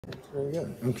Very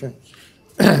good. Okay.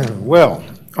 Well,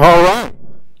 all right.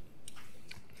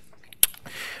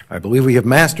 I believe we have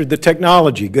mastered the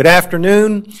technology. Good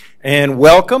afternoon and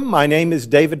welcome. My name is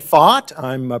David Fott.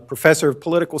 I'm a professor of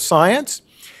political science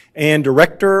and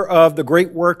director of the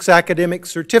Great Works Academic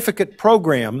Certificate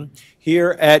Program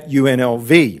here at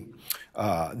UNLV.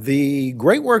 The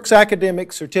Great Works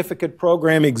Academic Certificate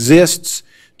Program exists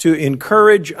to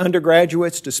encourage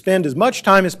undergraduates to spend as much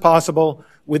time as possible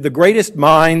with the greatest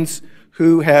minds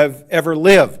who have ever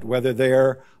lived, whether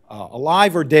they're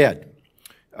alive or dead.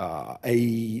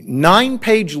 A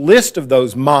 9-page list of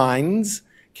those minds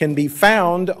can be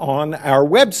found on our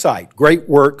website, Great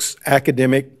Works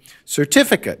Academic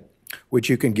Certificate, which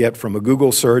you can get from a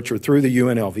Google search or through the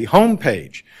UNLV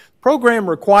homepage. The program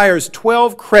requires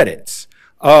 12 credits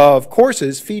of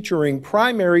courses featuring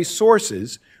primary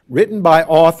sources written by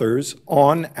authors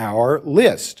on our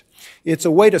list. It's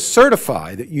a way to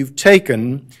certify that you've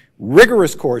taken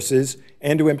rigorous courses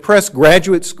and to impress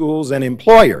graduate schools and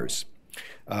employers.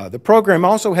 The program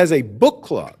also has a book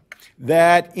club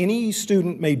that any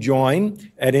student may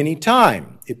join at any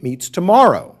time. It meets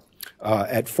tomorrow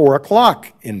at 4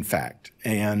 o'clock, in fact,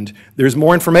 and there's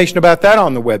more information about that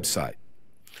on the website.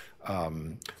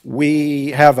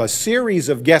 We have a series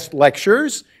of guest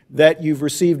lectures that you've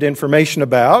received information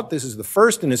about. This is the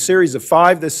first in a series of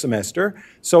 5 this semester,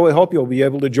 so I hope you'll be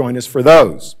able to join us for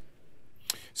those.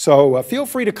 So feel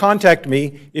free to contact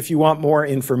me if you want more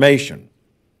information.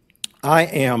 I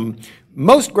am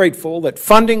most grateful that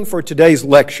funding for today's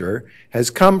lecture has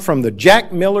come from the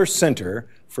Jack Miller Center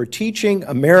for Teaching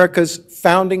America's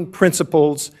Founding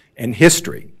Principles and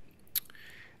History.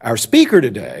 Our speaker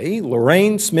today,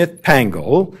 Lorraine Smith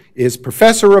Pangle, is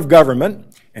professor of government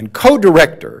and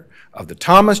co-director of the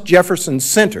Thomas Jefferson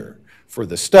Center for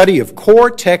the Study of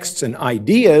Core Texts and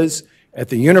Ideas at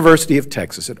the University of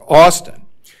Texas at Austin.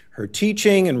 Her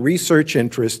teaching and research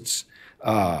interests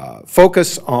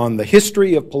focus on the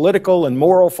history of political and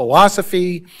moral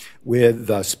philosophy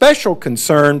with special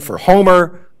concern for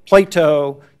Homer,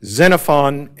 Plato,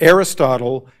 Xenophon,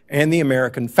 Aristotle, and the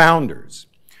American founders.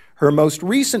 Her most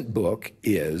recent book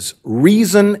is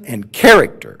Reason and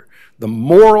Character, the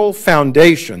Moral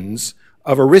Foundations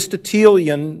of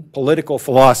Aristotelian Political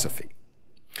Philosophy.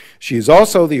 She is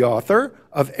also the author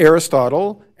of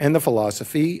Aristotle and the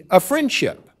Philosophy of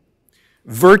Friendship.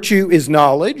 Virtue is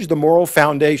Knowledge, the Moral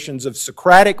Foundations of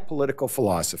Socratic Political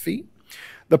Philosophy,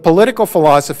 the Political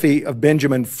Philosophy of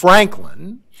Benjamin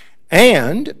Franklin,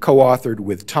 and, co-authored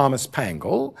with Thomas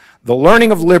Pangle, The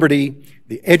Learning of Liberty,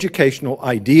 the Educational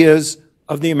Ideas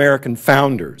of the American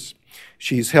Founders.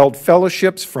 She's held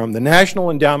fellowships from the National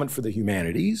Endowment for the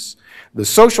Humanities, the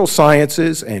Social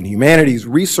Sciences and Humanities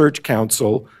Research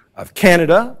Council of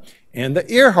Canada, and the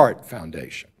Earhart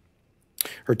Foundation.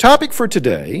 Her topic for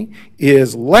today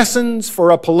is Lessons for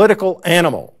a Political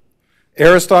Animal,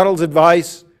 Aristotle's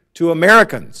advice to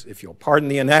Americans, if you'll pardon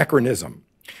the anachronism.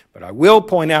 But I will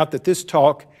point out that this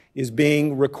talk is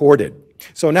being recorded.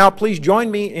 So now please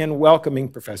join me in welcoming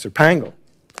Professor Pangle.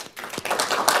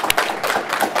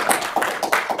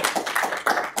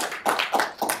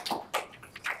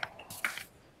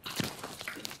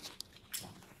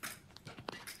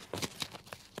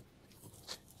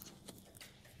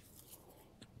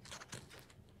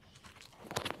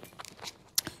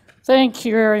 Thank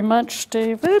you very much,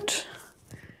 David.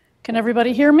 Can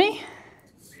everybody hear me?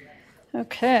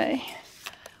 Okay.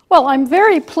 Well, I'm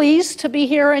very pleased to be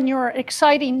here in your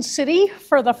exciting city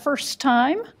for the first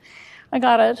time. I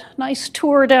got a nice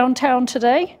tour downtown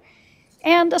today,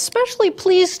 and especially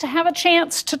pleased to have a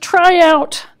chance to try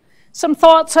out some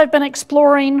thoughts I've been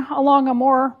exploring along a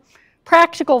more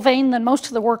practical vein than most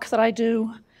of the work that I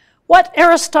do. What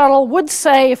Aristotle would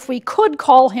say if we could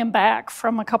call him back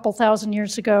from a couple thousand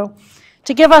years ago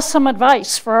to give us some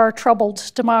advice for our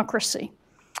troubled democracy.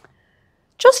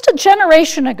 Just a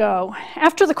generation ago,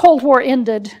 after the Cold War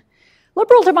ended,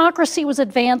 liberal democracy was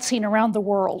advancing around the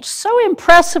world so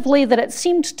impressively that it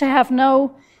seemed to have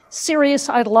no serious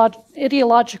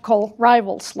ideological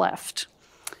rivals left.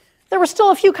 There were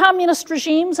still a few communist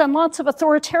regimes and lots of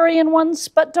authoritarian ones,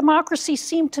 but democracy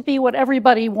seemed to be what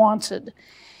everybody wanted,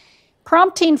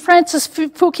 prompting Francis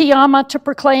Fukuyama to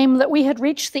proclaim that we had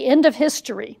reached the end of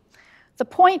history, the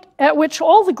point at which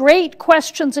all the great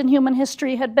questions in human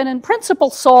history had been in principle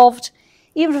solved,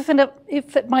 even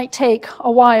if it might take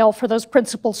a while for those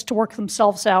principles to work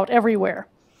themselves out everywhere.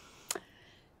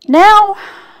 Now,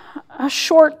 a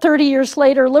short 30 years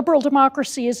later, liberal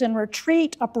democracy is in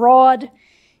retreat abroad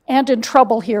and in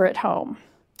trouble here at home.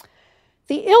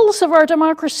 The ills of our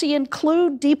democracy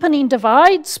include deepening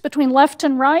divides between left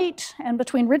and right and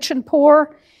between rich and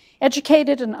poor,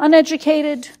 educated and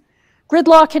uneducated,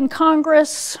 gridlock in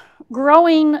Congress,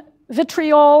 growing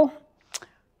vitriol,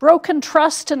 broken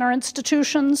trust in our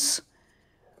institutions,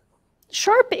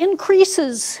 sharp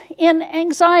increases in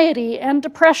anxiety and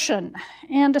depression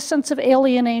and a sense of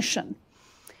alienation,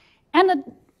 and a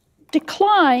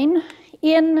decline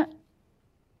in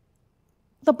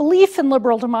the belief in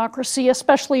liberal democracy,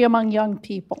 especially among young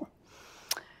people.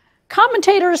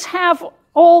 Commentators have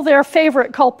all their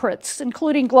favorite culprits,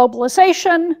 including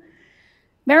globalization,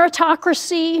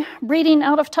 meritocracy, breeding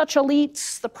out-of-touch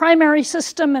elites, the primary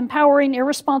system empowering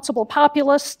irresponsible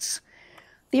populists,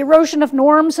 the erosion of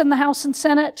norms in the House and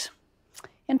Senate,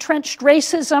 entrenched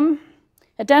racism,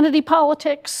 identity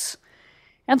politics,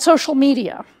 and social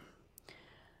media.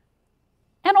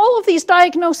 And all of these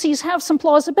diagnoses have some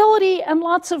plausibility, and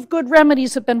lots of good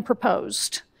remedies have been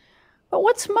proposed. But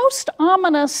what's most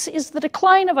ominous is the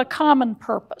decline of a common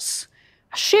purpose,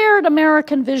 a shared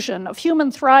American vision of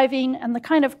human thriving and the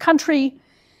kind of country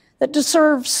that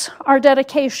deserves our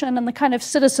dedication and the kind of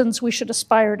citizens we should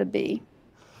aspire to be.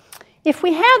 If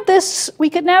we had this, we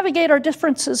could navigate our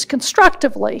differences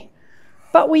constructively,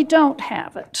 but we don't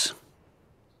have it.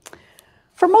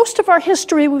 For most of our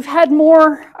history, we've had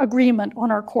more agreement on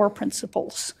our core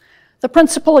principles. The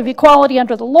principle of equality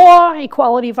under the law,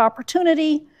 equality of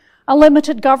opportunity, a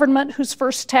limited government whose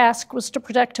first task was to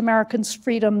protect Americans'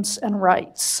 freedoms and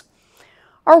rights.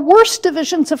 Our worst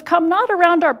divisions have come not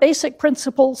around our basic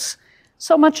principles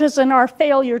so much as in our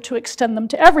failure to extend them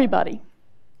to everybody.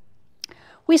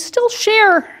 We still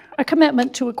share a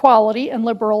commitment to equality and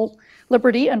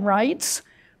liberty and rights,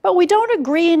 but we don't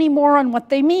agree anymore on what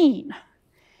they mean.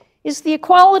 Is the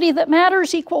equality that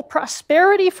matters equal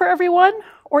prosperity for everyone,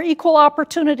 or equal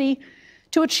opportunity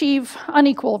to achieve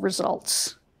unequal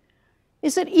results?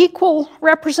 Is it equal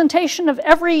representation of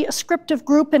every ascriptive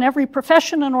group in every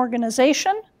profession and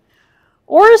organization?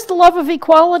 Or is the love of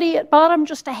equality at bottom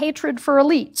just a hatred for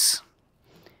elites?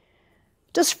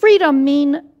 Does freedom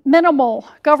mean minimal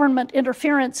government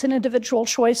interference in individual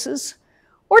choices?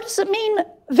 Or does it mean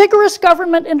vigorous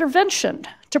government intervention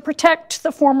to protect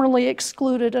the formerly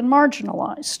excluded and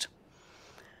marginalized?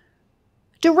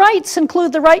 Do rights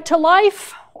include the right to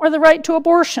life or the right to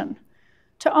abortion?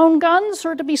 To own guns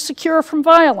or to be secure from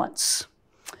violence?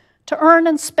 To earn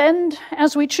and spend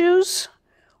as we choose?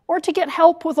 Or to get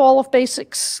help with all of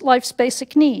life's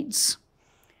basic needs?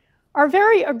 Our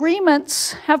very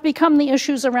agreements have become the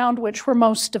issues around which we're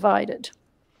most divided.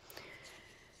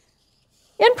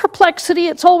 In perplexity,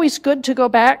 it's always good to go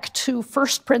back to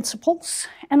first principles,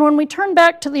 and when we turn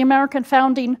back to the American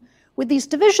founding with these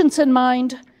divisions in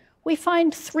mind, we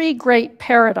find three great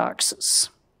paradoxes.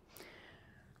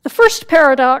 The first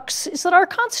paradox is that our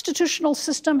constitutional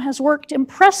system has worked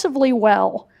impressively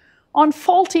well on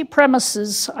faulty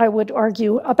premises, I would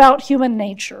argue, about human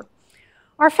nature.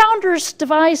 Our founders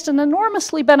devised an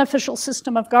enormously beneficial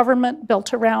system of government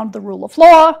built around the rule of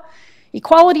law,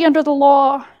 equality under the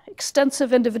law,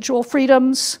 extensive individual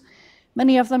freedoms,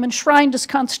 many of them enshrined as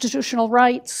constitutional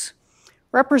rights,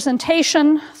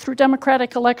 representation through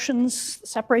democratic elections, the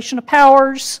separation of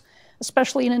powers,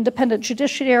 especially an independent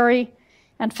judiciary,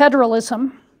 and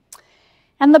federalism.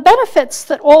 And the benefits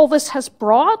that all this has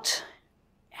brought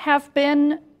have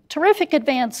been terrific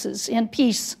advances in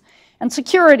peace and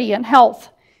security and health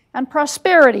and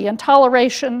prosperity and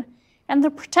toleration and the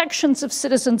protections of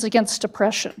citizens against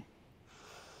oppression.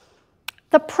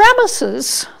 The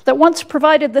premises that once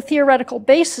provided the theoretical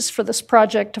basis for this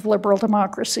project of liberal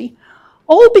democracy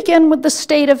all begin with the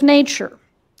state of nature.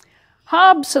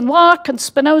 Hobbes and Locke and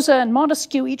Spinoza and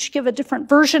Montesquieu each give a different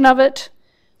version of it.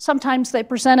 Sometimes they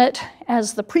present it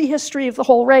as the prehistory of the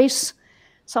whole race,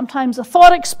 sometimes a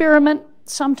thought experiment,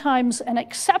 sometimes an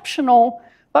exceptional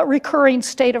but recurring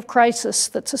state of crisis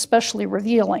that's especially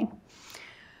revealing.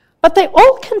 But they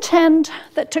all contend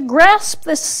that to grasp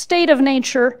this state of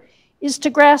nature is to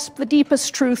grasp the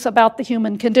deepest truth about the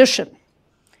human condition.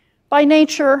 By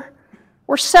nature,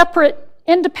 we're separate,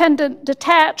 independent,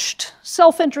 detached,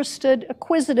 self-interested,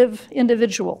 acquisitive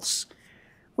individuals.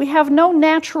 We have no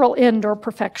natural end or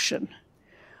perfection.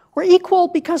 We're equal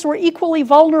because we're equally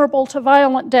vulnerable to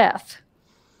violent death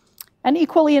and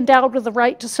equally endowed with the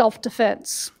right to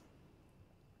self-defense.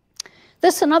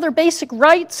 This and other basic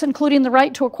rights, including the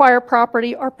right to acquire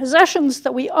property, are possessions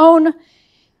that we own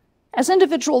as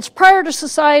individuals prior to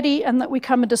society and that we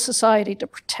come into society to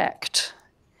protect.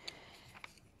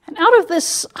 And out of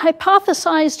this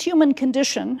hypothesized human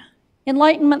condition,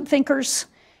 Enlightenment thinkers,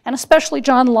 and especially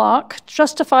John Locke,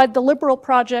 justified the liberal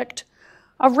project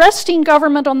of resting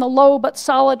government on the low but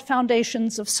solid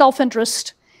foundations of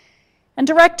self-interest and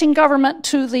directing government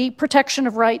to the protection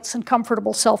of rights and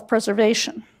comfortable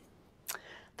self-preservation.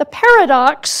 The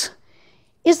paradox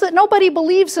is that nobody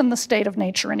believes in the state of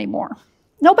nature anymore.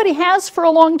 Nobody has for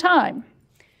a long time.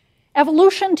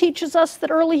 Evolution teaches us that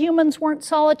early humans weren't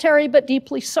solitary but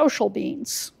deeply social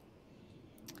beings.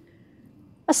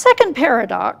 A second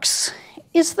paradox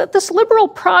is that this liberal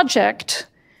project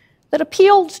that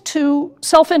appealed to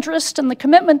self-interest and the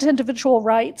commitment to individual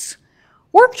rights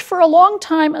worked for a long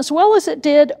time as well as it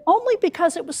did only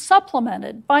because it was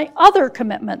supplemented by other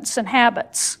commitments and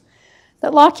habits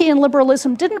that Lockean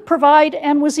liberalism didn't provide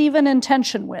and was even in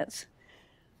tension with,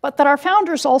 but that our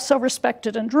founders also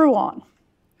respected and drew on.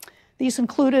 These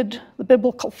included the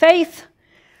biblical faith,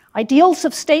 ideals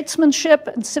of statesmanship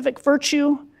and civic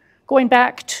virtue, going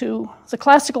back to the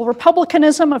classical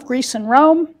republicanism of Greece and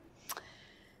Rome,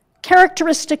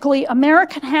 characteristically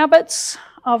American habits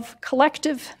of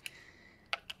collective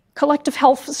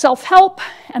self-help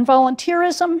and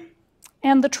volunteerism,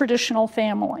 and the traditional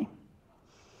family.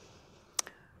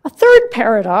 A third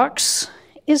paradox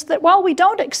is that while we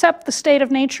don't accept the state of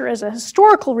nature as a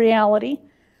historical reality,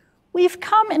 we've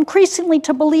come increasingly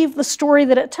to believe the story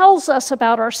that it tells us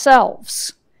about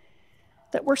ourselves,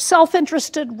 that we're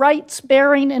self-interested,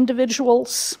 rights-bearing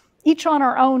individuals, each on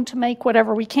our own to make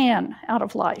whatever we can out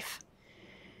of life.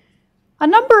 A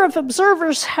number of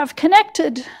observers have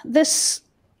connected this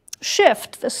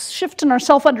shift in our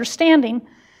self-understanding,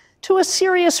 to a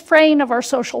serious fraying of our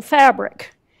social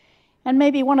fabric. And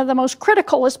maybe one of the most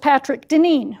critical is Patrick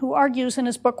Deneen, who argues in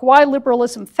his book, Why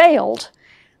Liberalism Failed,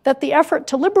 that the effort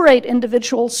to liberate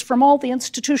individuals from all the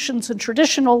institutions and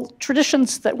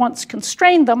traditions that once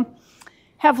constrained them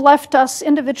have left us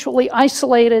individually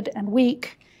isolated and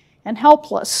weak and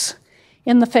helpless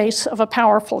in the face of a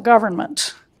powerful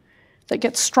government that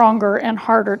gets stronger and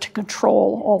harder to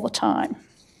control all the time.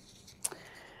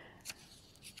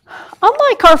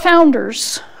 Unlike our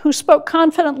founders, who spoke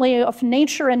confidently of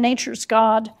nature and nature's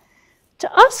God,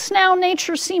 to us now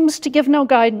nature seems to give no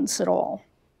guidance at all.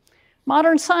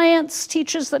 Modern science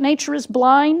teaches that nature is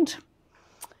blind.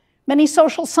 Many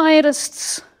social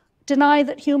scientists deny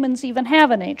that humans even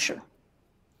have a nature.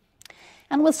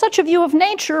 And with such a view of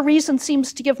nature, reason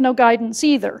seems to give no guidance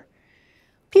either.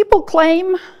 People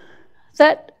claim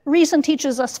that reason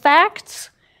teaches us facts,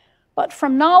 but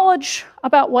from knowledge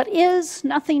about what is,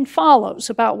 nothing follows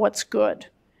about what's good.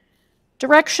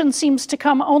 Direction seems to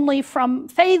come only from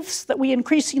faiths that we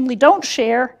increasingly don't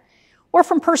share, or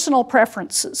from personal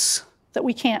preferences that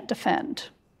we can't defend.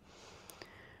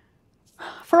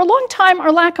 For a long time,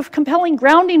 our lack of compelling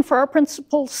grounding for our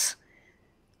principles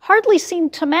hardly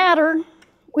seemed to matter.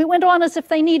 We went on as if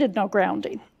they needed no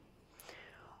grounding.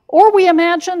 Or we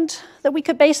imagined that we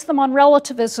could base them on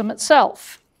relativism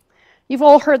itself. You've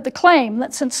all heard the claim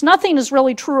that since nothing is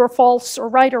really true or false or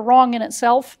right or wrong in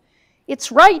itself,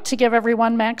 it's right to give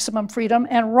everyone maximum freedom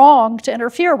and wrong to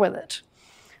interfere with it.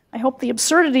 I hope the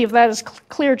absurdity of that is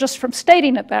clear just from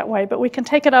stating it that way, but we can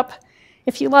take it up,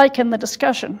 if you like, in the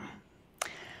discussion.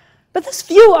 But this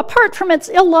view, apart from its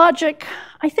illogic,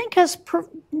 I think has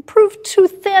proved too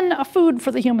thin a food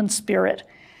for the human spirit.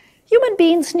 Human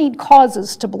beings need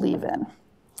causes to believe in.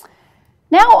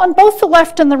 Now, on both the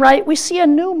left and the right, we see a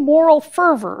new moral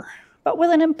fervor, but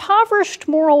with an impoverished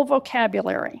moral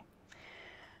vocabulary.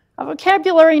 A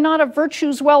vocabulary not of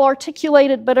virtues well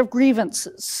articulated, but of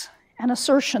grievances and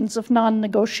assertions of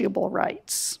non-negotiable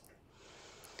rights.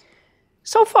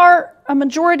 So far, a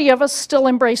majority of us still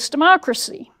embrace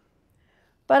democracy.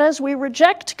 But as we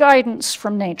reject guidance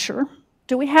from nature,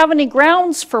 do we have any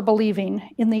grounds for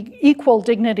believing in the equal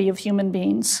dignity of human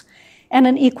beings and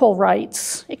in equal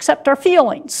rights, except our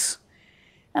feelings?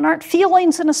 And aren't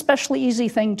feelings an especially easy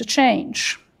thing to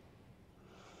change?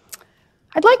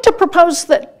 I'd like to propose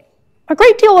that a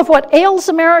great deal of what ails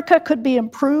America could be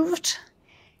improved,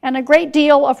 and a great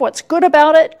deal of what's good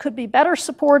about it could be better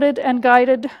supported and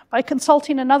guided by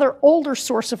consulting another older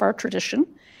source of our tradition,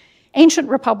 ancient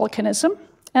republicanism,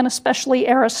 and especially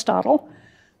Aristotle,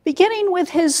 beginning with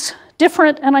his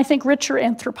different and I think richer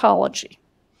anthropology.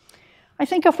 I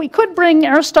think if we could bring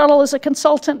Aristotle as a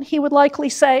consultant, he would likely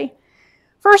say,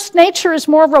 first, nature is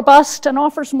more robust and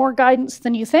offers more guidance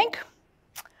than you think.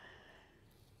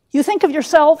 You think of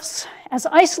yourselves as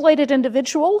isolated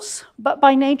individuals, but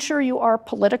by nature you are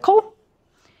political.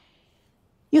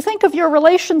 You think of your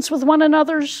relations with one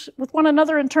another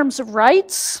in terms of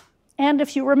rights, and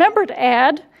if you remember to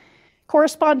add,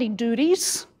 corresponding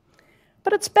duties.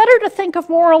 But it's better to think of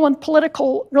moral and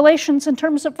political relations in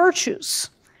terms of virtues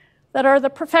that are the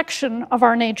perfection of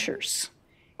our natures,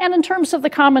 and in terms of the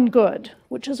common good,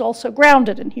 which is also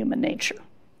grounded in human nature.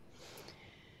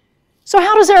 So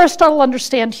how does Aristotle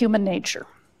understand human nature?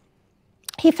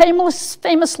 He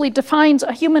famously defines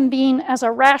a human being as a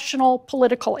rational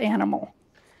political animal.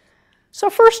 So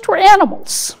first, we're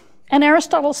animals, and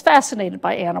Aristotle's fascinated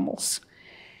by animals.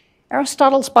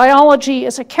 Aristotle's biology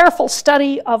is a careful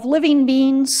study of living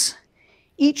beings,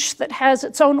 each that has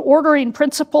its own ordering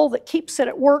principle that keeps it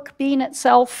at work, being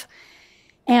itself,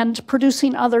 and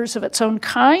producing others of its own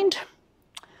kind.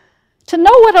 To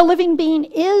know what a living being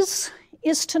is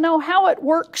to know how it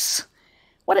works,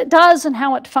 what it does, and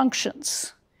how it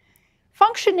functions.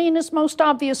 Functioning is most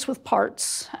obvious with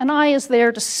parts. An eye is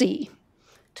there to see.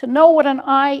 To know what an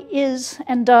eye is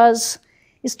and does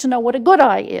is to know what a good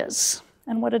eye is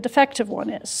and what a defective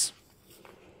one is.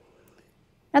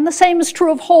 And the same is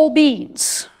true of whole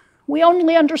beings. We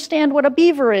only understand what a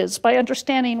beaver is by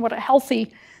understanding what a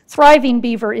healthy, thriving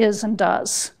beaver is and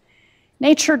does.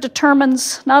 Nature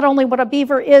determines not only what a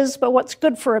beaver is, but what's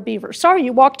good for a beaver. Sorry,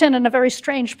 you walked in a very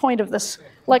strange point of this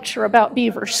lecture about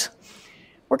beavers.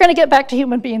 We're going to get back to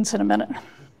human beings in a minute.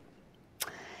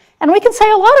 And we can say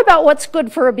a lot about what's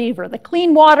good for a beaver: the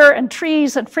clean water and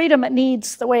trees and freedom it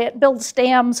needs, the way it builds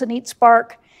dams and eats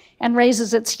bark and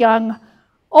raises its young,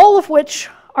 all of which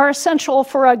are essential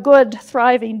for a good,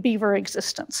 thriving beaver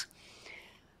existence.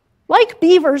 Like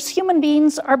beavers, human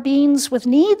beings are beings with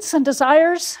needs and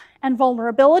desires and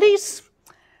vulnerabilities.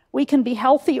 We can be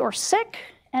healthy or sick,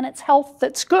 and it's health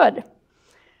that's good.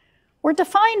 We're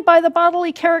defined by the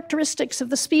bodily characteristics of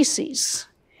the species,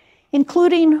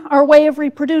 including our way of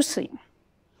reproducing.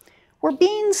 We're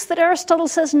beings that Aristotle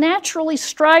says naturally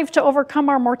strive to overcome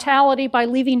our mortality by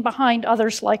leaving behind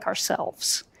others like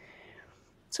ourselves.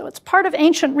 So it's part of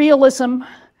ancient realism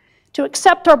to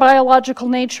accept our biological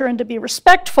nature and to be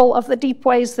respectful of the deep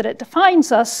ways that it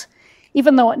defines us,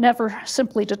 even though it never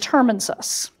simply determines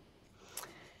us.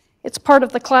 It's part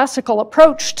of the classical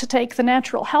approach to take the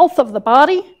natural health of the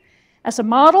body as a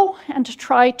model and to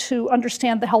try to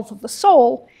understand the health of the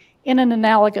soul in an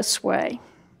analogous way.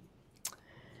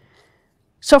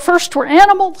 So first, we're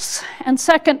animals, and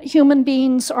second, human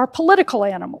beings are political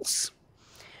animals.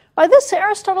 By this,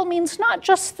 Aristotle means not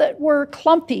just that we're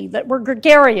clumpy, that we're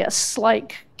gregarious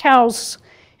like cows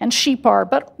and sheep are,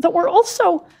 but that we're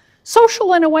also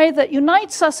social in a way that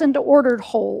unites us into ordered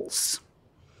wholes.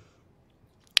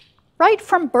 Right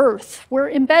from birth, we're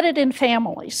embedded in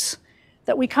families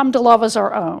that we come to love as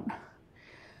our own.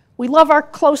 We love our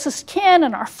closest kin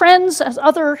and our friends as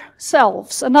other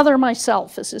selves. Another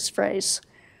myself is his phrase.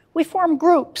 We form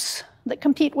groups that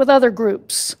compete with other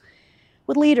groups,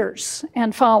 with leaders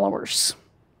and followers.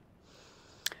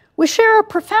 We share a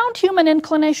profound human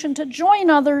inclination to join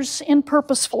others in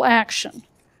purposeful action,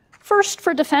 first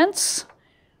for defense,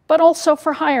 but also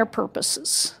for higher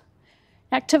purposes,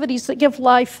 activities that give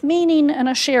life meaning and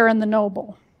a share in the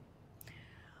noble.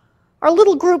 Our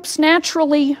little groups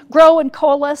naturally grow and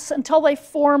coalesce until they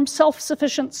form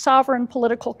self-sufficient sovereign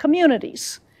political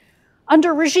communities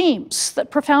under regimes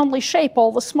that profoundly shape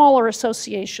all the smaller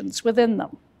associations within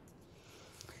them.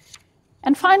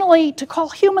 And finally, to call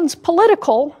humans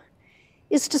political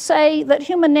is to say that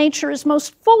human nature is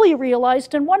most fully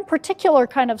realized in one particular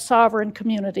kind of sovereign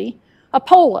community, a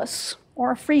polis,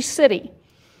 or a free city,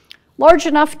 large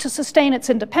enough to sustain its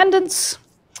independence,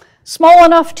 small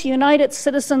enough to unite its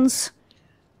citizens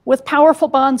with powerful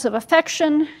bonds of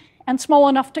affection, and small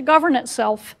enough to govern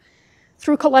itself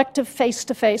through collective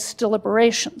face-to-face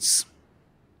deliberations.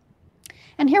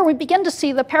 And here we begin to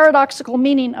see the paradoxical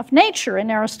meaning of nature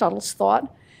in Aristotle's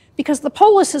thought, because the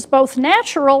polis is both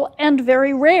natural and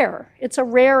very rare. It's a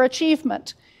rare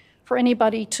achievement for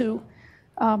anybody to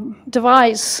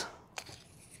devise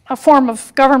a form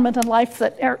of government and life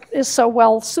that is so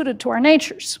well suited to our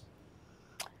natures.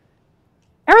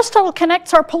 Aristotle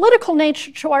connects our political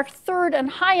nature to our third and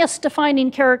highest defining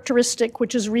characteristic,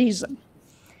 which is reason.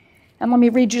 And let me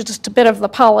read you just a bit of the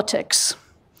politics.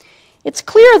 It's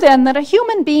clear then that a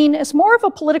human being is more of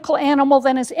a political animal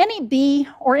than is any bee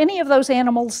or any of those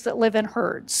animals that live in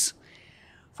herds.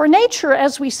 For nature,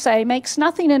 as we say, makes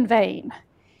nothing in vain,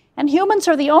 and humans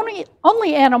are the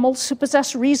only animals who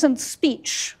possess reasoned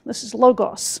speech. This is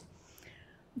logos.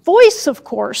 Voice, of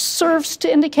course, serves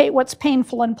to indicate what's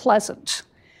painful and pleasant.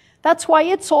 That's why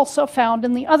it's also found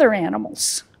in the other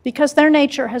animals, because their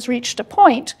nature has reached a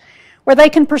point where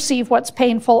they can perceive what's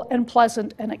painful and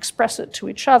pleasant and express it to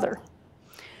each other.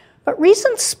 But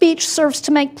reasoned speech serves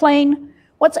to make plain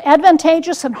what's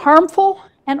advantageous and harmful,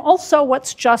 and also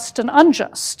what's just and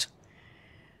unjust.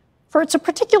 For it's a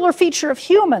particular feature of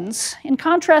humans, in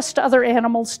contrast to other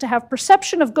animals, to have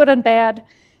perception of good and bad,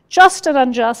 just and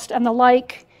unjust, and the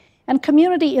like, and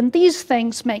community in these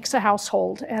things makes a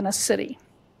household and a city.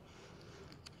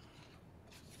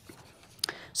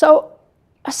 So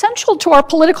essential to our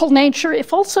political nature,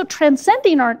 if also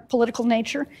transcending our political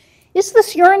nature, is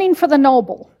this yearning for the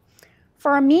noble,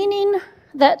 for a meaning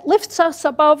that lifts us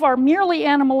above our merely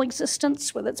animal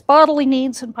existence with its bodily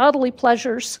needs and bodily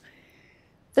pleasures.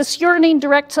 This yearning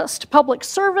directs us to public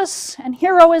service and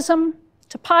heroism,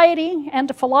 to piety and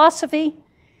to philosophy,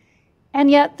 and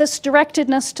yet this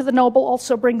directedness to the noble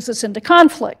also brings us into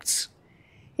conflicts.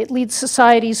 It leads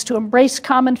societies to embrace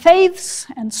common faiths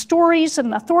and stories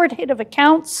and authoritative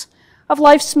accounts of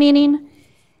life's meaning,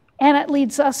 and it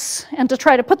leads us, and to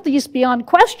try to put these beyond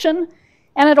question,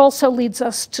 and it also leads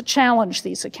us to challenge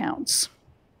these accounts.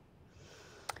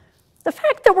 The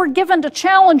fact that we're given to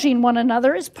challenging one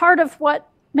another is part of what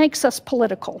makes us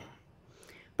political,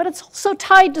 but it's also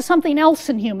tied to something else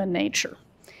in human nature.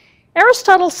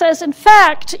 Aristotle says, in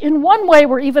fact, in one way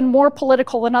we're even more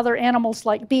political than other animals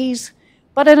like bees,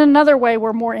 but in another way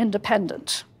we're more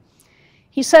independent.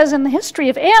 He says in the history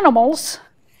of animals,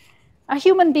 a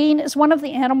human being is one of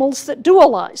the animals that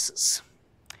dualizes.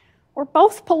 We're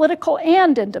both political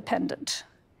and independent.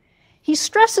 He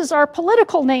stresses our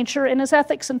political nature in his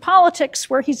Ethics and Politics,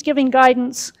 where he's giving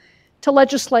guidance to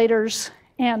legislators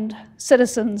and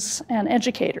citizens and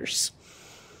educators.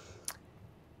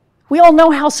 We all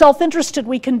know how self-interested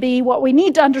we can be. What we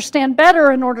need to understand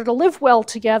better in order to live well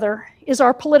together is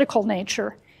our political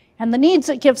nature and the needs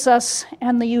it gives us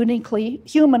and the uniquely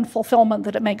human fulfillment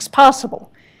that it makes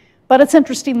possible. But it's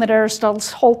interesting that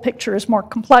Aristotle's whole picture is more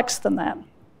complex than that.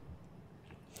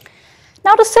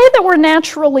 Now, to say that we're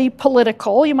naturally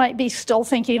political, you might be still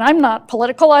thinking, I'm not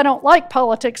political, I don't like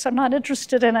politics, I'm not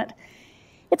interested in it.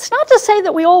 It's not to say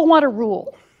that we all want to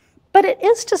rule, but it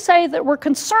is to say that we're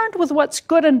concerned with what's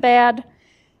good and bad,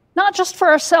 not just for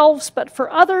ourselves, but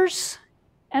for others,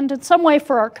 and in some way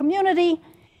for our community,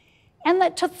 and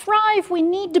that to thrive, we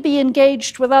need to be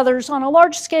engaged with others on a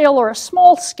large scale or a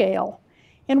small scale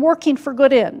in working for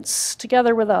good ends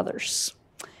together with others,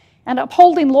 and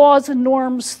upholding laws and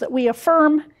norms that we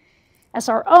affirm as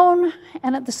our own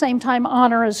and at the same time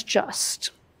honor as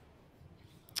just.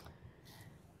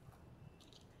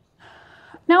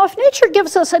 Now, if nature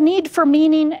gives us a need for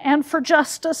meaning and for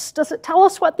justice, does it tell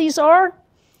us what these are?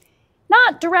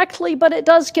 Not directly, but it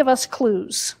does give us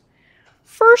clues.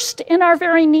 First, in our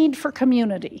very need for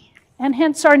community, and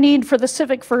hence our need for the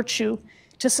civic virtue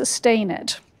to sustain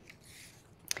it.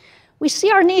 We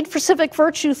see our need for civic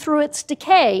virtue through its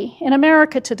decay in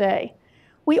America today.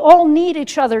 We all need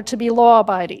each other to be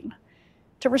law-abiding,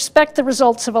 to respect the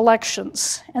results of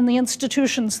elections and the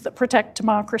institutions that protect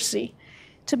democracy,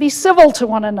 to be civil to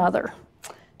one another,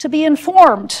 to be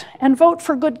informed and vote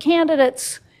for good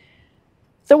candidates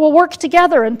that will work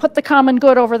together and put the common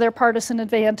good over their partisan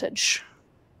advantage.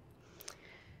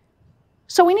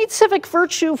 So we need civic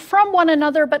virtue from one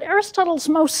another, but Aristotle's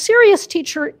most serious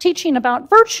teaching about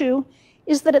virtue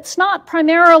is that it's not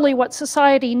primarily what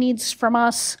society needs from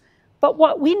us, but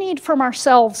what we need from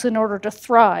ourselves in order to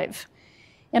thrive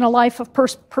in a life of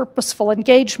purposeful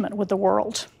engagement with the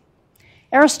world.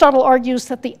 Aristotle argues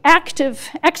that the active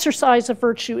exercise of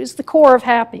virtue is the core of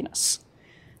happiness.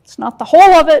 It's not the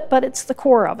whole of it, but it's the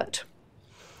core of it.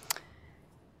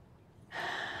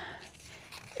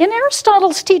 In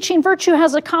Aristotle's teaching, virtue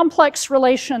has a complex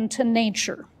relation to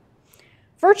nature.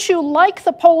 Virtue, like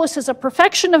the polis, is a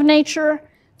perfection of nature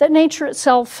that nature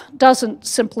itself doesn't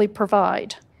simply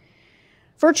provide.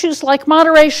 Virtues like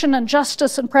moderation and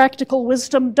justice and practical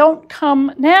wisdom don't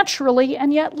come naturally,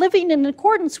 and yet living in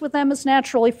accordance with them is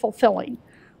naturally fulfilling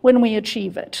when we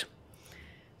achieve it.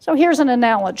 So here's an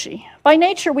analogy. By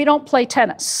nature, we don't play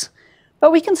tennis,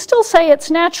 but we can still say it's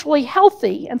naturally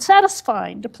healthy and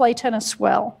satisfying to play tennis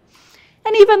well,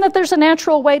 and even that there's a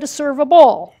natural way to serve a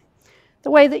ball,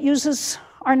 the way that uses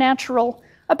our natural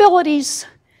abilities,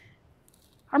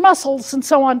 our muscles, and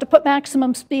so on to put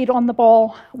maximum speed on the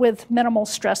ball with minimal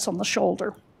stress on the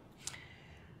shoulder.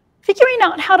 Figuring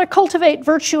out how to cultivate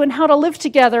virtue and how to live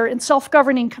together in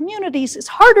self-governing communities is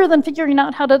harder than figuring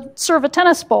out how to serve a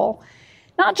tennis ball,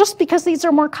 not just because these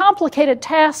are more complicated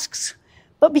tasks,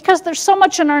 but because there's so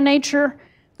much in our nature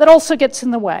that also gets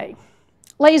in the way.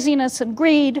 Laziness and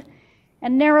greed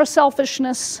and narrow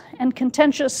selfishness and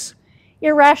contentious,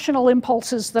 irrational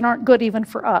impulses that aren't good even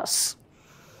for us.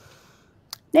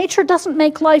 Nature doesn't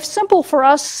make life simple for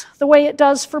us the way it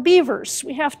does for beavers.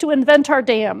 We have to invent our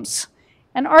dams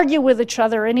and argue with each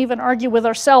other and even argue with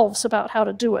ourselves about how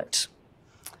to do it.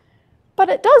 But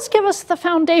it does give us the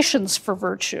foundations for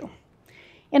virtue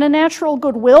in a natural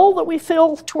goodwill that we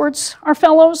feel towards our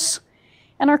fellows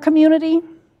and our community,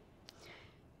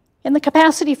 in the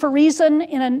capacity for reason,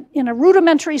 in a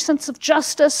rudimentary sense of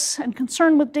justice and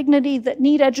concern with dignity that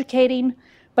need educating,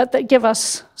 but that give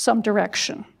us some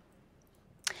direction.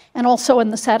 And also in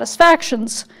the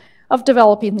satisfactions of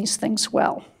developing these things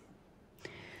well.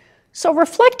 So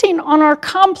reflecting on our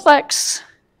complex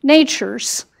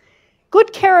natures,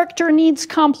 good character needs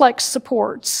complex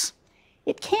supports.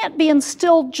 It can't be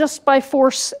instilled just by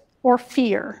force or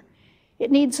fear.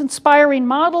 It needs inspiring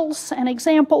models and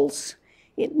examples.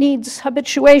 It needs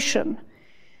habituation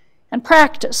and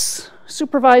practice,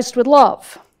 supervised with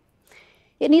love.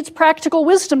 It needs practical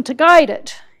wisdom to guide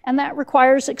it, and that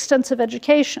requires extensive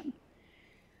education.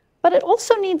 But it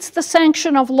also needs the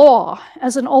sanction of law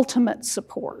as an ultimate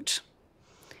support.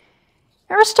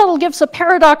 Aristotle gives a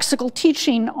paradoxical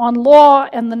teaching on law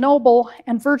and the noble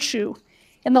and virtue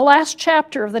in the last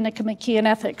chapter of the Nicomachean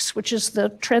Ethics, which is the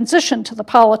transition to the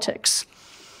politics.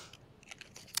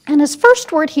 And his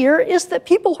first word here is that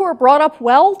people who are brought up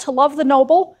well to love the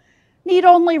noble need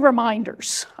only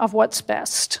reminders of what's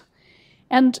best.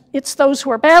 And it's those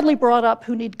who are badly brought up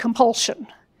who need compulsion.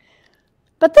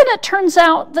 But then it turns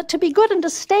out that to be good and to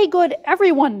stay good,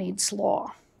 everyone needs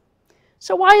law.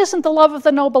 So why isn't the love of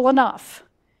the noble enough?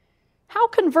 How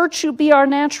can virtue be our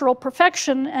natural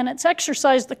perfection and its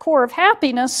exercise the core of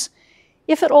happiness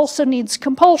if it also needs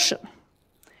compulsion?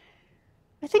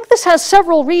 I think this has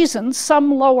several reasons,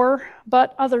 some lower,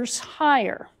 but others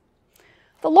higher.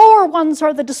 The lower ones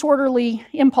are the disorderly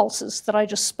impulses that I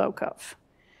just spoke of.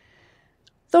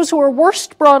 Those who are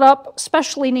worst brought up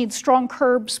especially need strong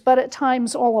curbs, but at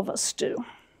times all of us do.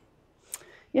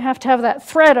 You have to have that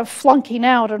thread of flunking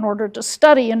out in order to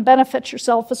study and benefit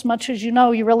yourself as much as you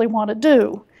know you really want to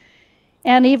do.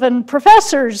 And even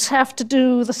professors have to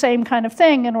do the same kind of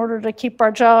thing in order to keep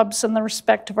our jobs and the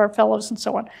respect of our fellows and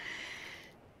so on.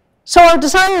 So our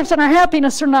desires and our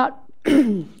happiness are not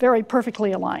very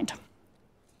perfectly aligned.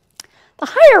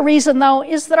 The higher reason, though,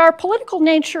 is that our political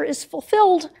nature is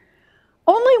fulfilled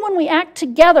only when we act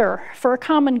together for a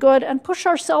common good and push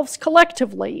ourselves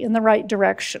collectively in the right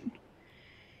direction.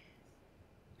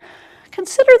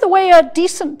 Consider the way a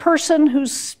decent person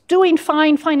who's doing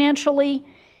fine financially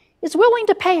is willing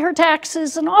to pay her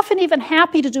taxes and often even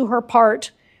happy to do her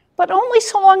part, but only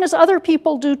so long as other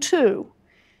people do too.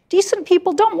 Decent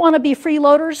people don't want to be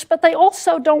freeloaders, but they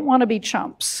also don't want to be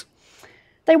chumps.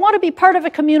 They want to be part of a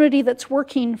community that's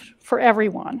working for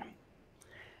everyone.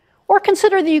 Or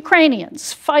consider the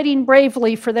Ukrainians fighting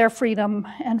bravely for their freedom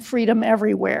and freedom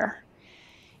everywhere.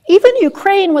 Even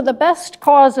Ukraine, with the best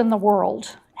cause in the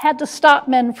world, had to stop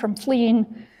men from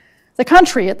fleeing the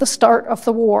country at the start of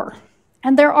the war.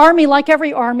 And their army, like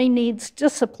every army, needs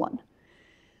discipline.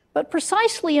 But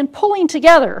precisely in pulling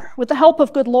together with the help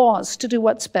of good laws to do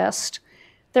what's best,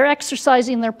 they're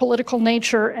exercising their political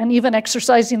nature and even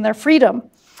exercising their freedom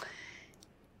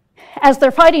as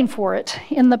they're fighting for it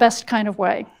in the best kind of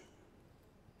way.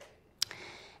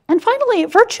 And finally,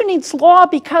 virtue needs law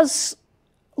because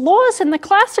laws in the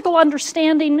classical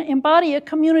understanding embody a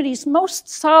community's most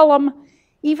solemn,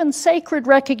 even sacred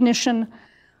recognition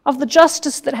of the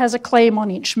justice that has a claim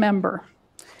on each member.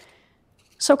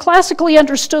 So classically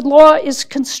understood law is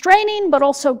constraining, but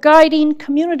also guiding,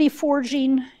 community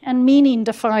forging, and meaning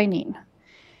defining.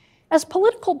 As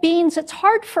political beings, it's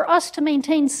hard for us to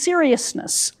maintain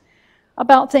seriousness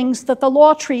about things that the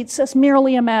law treats as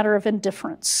merely a matter of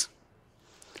indifference.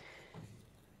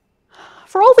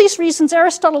 For all these reasons,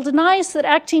 Aristotle denies that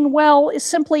acting well is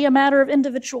simply a matter of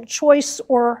individual choice,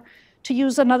 or, to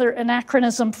use another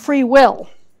anachronism, free will.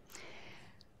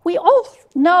 We all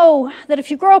know that if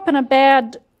you grow up in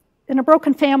a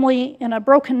broken family, in a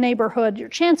broken neighborhood, your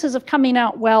chances of coming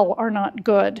out well are not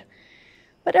good.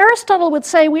 But Aristotle would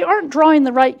say we aren't drawing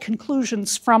the right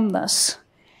conclusions from this.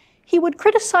 He would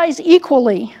criticize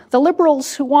equally the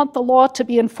liberals who want the law to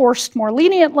be enforced more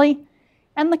leniently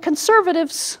and the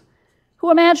conservatives who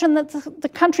imagine that the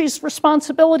country's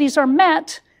responsibilities are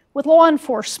met with law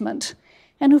enforcement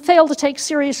and who fail to take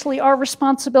seriously our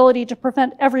responsibility to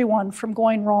prevent everyone from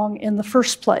going wrong in the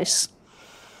first place.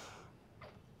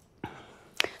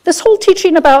 This whole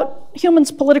teaching about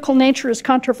humans' political nature is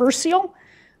controversial,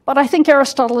 but I think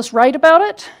Aristotle is right about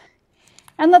it,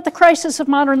 and that the crisis of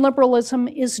modern liberalism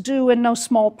is due in no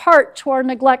small part to our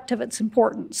neglect of its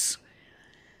importance.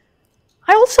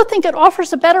 I also think it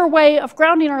offers a better way of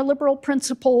grounding our liberal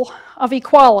principle of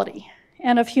equality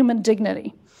and of human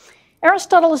dignity.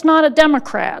 Aristotle is not a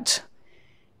Democrat.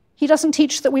 He doesn't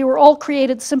teach that we were all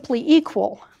created simply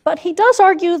equal, but he does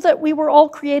argue that we were all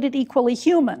created equally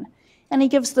human, and he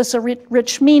gives this a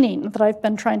rich meaning that I've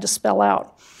been trying to spell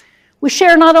out. We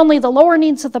share not only the lower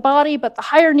needs of the body, but the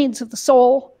higher needs of the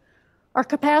soul. Our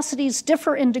capacities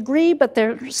differ in degree, but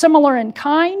they're similar in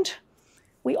kind.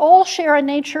 We all share a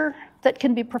nature that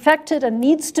can be perfected and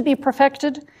needs to be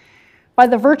perfected by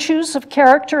the virtues of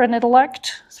character and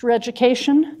intellect through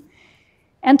education.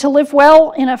 And to live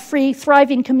well in a free,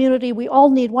 thriving community, we all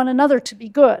need one another to be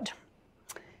good.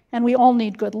 And we all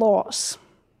need good laws.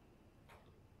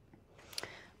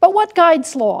 But what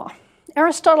guides law?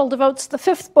 Aristotle devotes the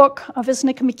 5th book of his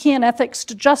Nicomachean Ethics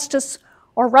to justice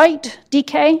or right,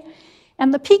 dike,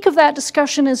 and the peak of that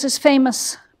discussion is his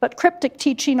famous but cryptic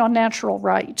teaching on natural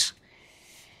right.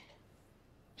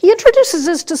 He introduces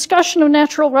his discussion of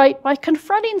natural right by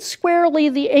confronting squarely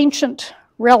the ancient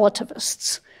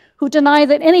relativists who deny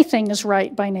that anything is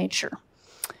right by nature.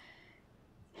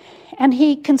 And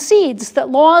he concedes that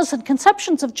laws and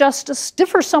conceptions of justice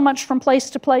differ so much from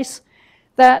place to place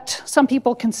that some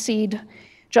people concede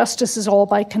justice is all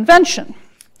by convention.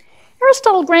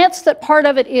 Aristotle grants that part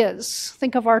of it is.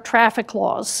 Think of our traffic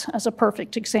laws as a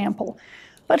perfect example.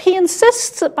 But he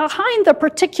insists that behind the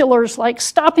particulars, like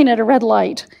stopping at a red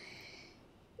light,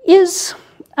 is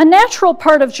a natural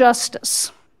part of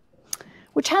justice,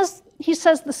 which has, he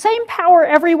says, the same power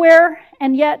everywhere,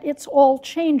 and yet it's all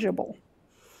changeable.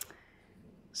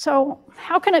 So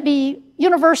how can it be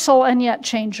universal and yet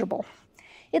changeable?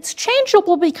 It's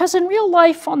changeable because in real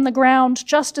life on the ground,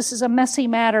 justice is a messy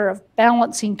matter of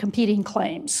balancing competing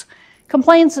claims.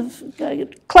 Claims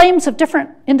of different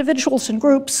individuals and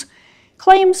groups,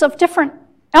 claims of different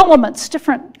elements,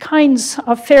 different kinds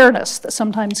of fairness that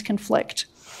sometimes conflict.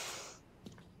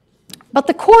 But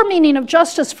the core meaning of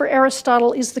justice for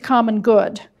Aristotle is the common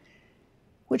good,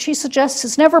 which he suggests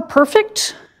is never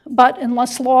perfect, but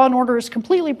unless law and order is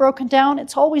completely broken down,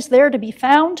 it's always there to be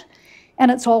found, and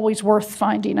it's always worth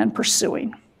finding and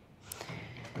pursuing.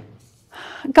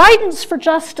 Guidance for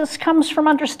justice comes from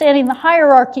understanding the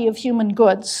hierarchy of human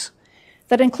goods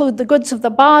that include the goods of the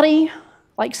body,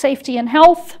 like safety and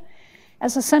health,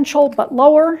 as essential but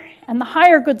lower, and the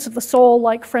higher goods of the soul,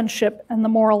 like friendship and the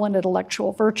moral and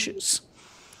intellectual virtues.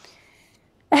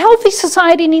 A healthy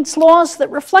society needs laws that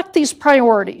reflect these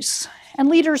priorities and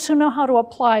leaders who know how to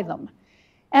apply them,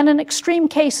 and in extreme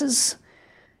cases,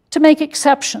 to make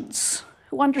exceptions,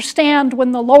 who understand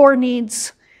when the lower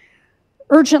needs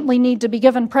urgently need to be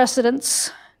given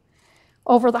precedence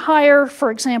over the higher,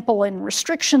 for example, in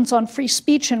restrictions on free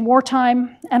speech in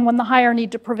wartime, and when the higher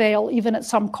need to prevail, even at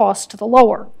some cost to the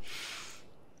lower.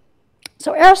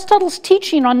 So Aristotle's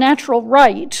teaching on natural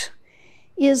right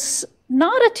is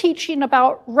not a teaching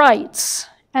about rights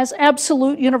as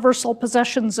absolute universal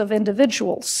possessions of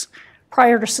individuals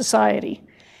prior to society.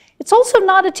 It's also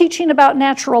not a teaching about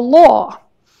natural law,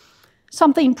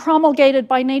 something promulgated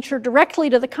by nature directly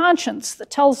to the conscience that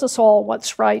tells us all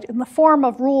what's right in the form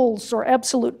of rules or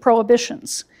absolute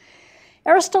prohibitions.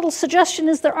 Aristotle's suggestion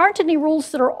is there aren't any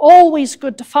rules that are always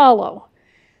good to follow,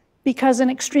 because in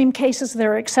extreme cases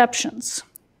there are exceptions.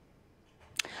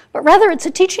 But rather it's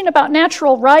a teaching about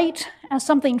natural right as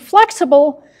something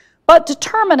flexible but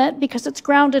determinate because it's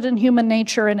grounded in human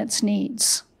nature and its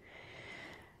needs.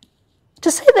 To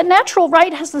say that natural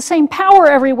right has the same power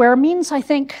everywhere means, I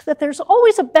think, that there's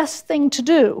always a best thing to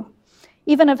do,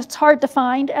 even if it's hard to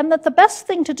find, and that the best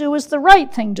thing to do is the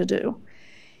right thing to do.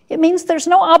 It means there's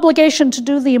no obligation to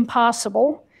do the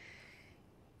impossible,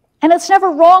 and it's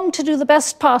never wrong to do the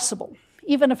best possible,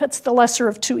 even if it's the lesser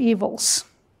of two evils.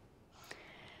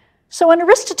 So in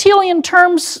Aristotelian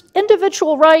terms,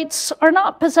 individual rights are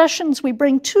not possessions we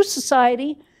bring to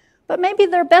society, but maybe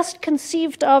they're best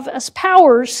conceived of as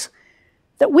powers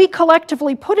that we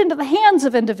collectively put into the hands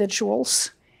of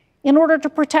individuals in order to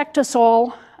protect us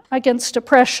all against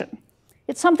oppression.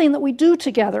 It's something that we do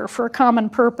together for a common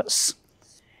purpose.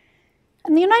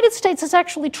 And the United States has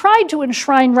actually tried to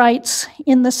enshrine rights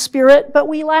in this spirit, but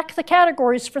we lack the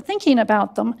categories for thinking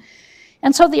about them,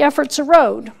 and so the efforts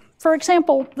erode. For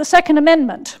example, the Second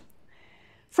Amendment,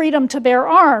 freedom to bear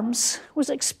arms,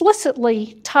 was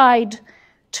explicitly tied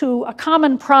to a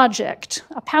common project,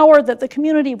 a power that the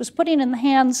community was putting in the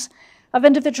hands of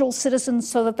individual citizens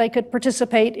so that they could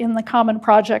participate in the common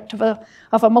project of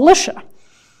a militia.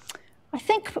 I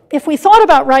think if we thought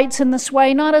about rights in this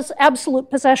way, not as absolute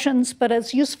possessions, but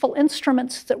as useful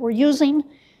instruments that we're using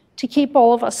to keep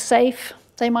all of us safe,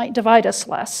 they might divide us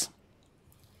less.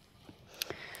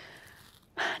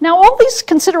 Now, all these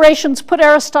considerations put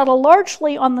Aristotle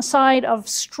largely on the side of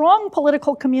strong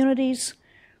political communities,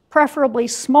 preferably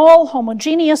small,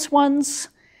 homogeneous ones,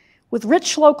 with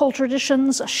rich local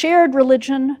traditions, a shared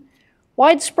religion,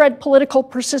 widespread political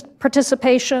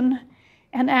participation,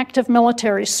 and active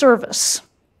military service.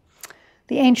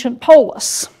 The ancient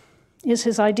polis is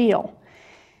his ideal.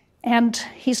 And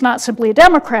he's not simply a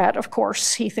Democrat, of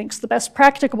course. He thinks the best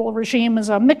practicable regime is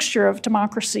a mixture of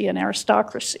democracy and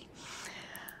aristocracy.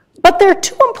 But there are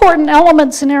two important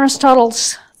elements in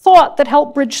Aristotle's thought that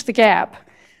help bridge the gap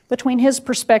between his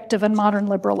perspective and modern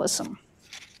liberalism.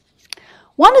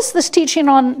 One is this teaching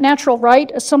on natural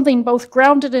right as something both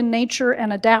grounded in nature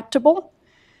and adaptable.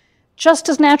 Just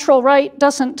as natural right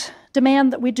doesn't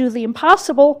demand that we do the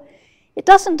impossible, it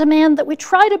doesn't demand that we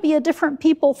try to be a different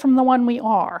people from the one we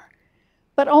are,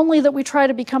 but only that we try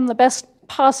to become the best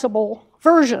possible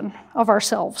version of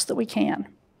ourselves that we can.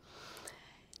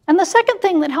 And the second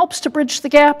thing that helps to bridge the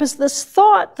gap is this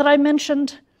thought that I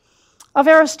mentioned of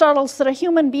Aristotle's that a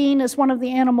human being is one of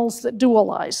the animals that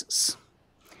dualizes.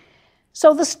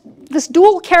 So this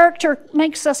dual character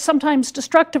makes us sometimes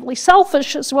destructively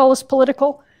selfish as well as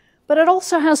political, but it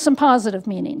also has some positive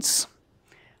meanings.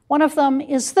 One of them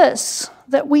is this,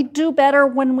 that we do better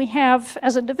when we have,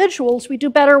 as individuals, we do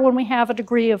better when we have a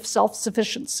degree of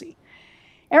self-sufficiency.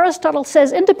 Aristotle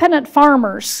says independent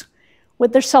farmers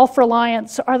with their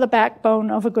self-reliance are the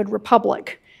backbone of a good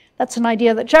republic. That's an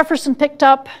idea that Jefferson picked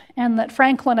up and that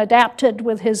Franklin adapted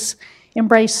with his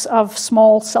embrace of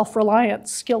small, self-reliant,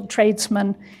 skilled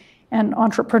tradesmen and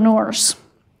entrepreneurs.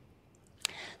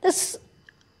 This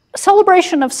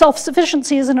celebration of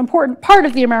self-sufficiency is an important part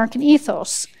of the American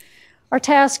ethos. Our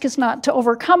task is not to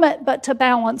overcome it, but to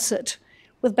balance it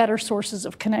with better sources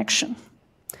of connection.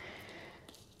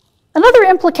 Another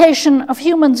implication of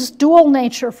humans' dual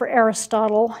nature for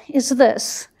Aristotle is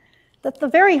this, that the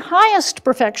very highest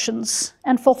perfections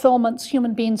and fulfillments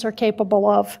human beings are capable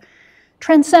of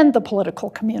transcend the political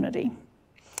community.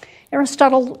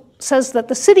 Aristotle says that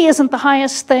the city isn't the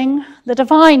highest thing, the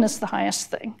divine is the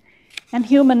highest thing, and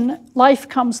human life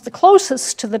comes the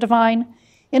closest to the divine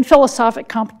in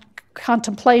philosophic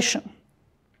contemplation.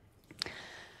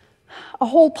 A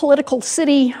whole political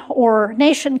city or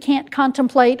nation can't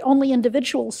contemplate, only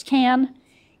individuals can,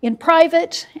 in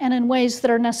private and in ways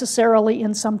that are necessarily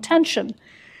in some tension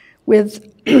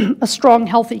with a strong,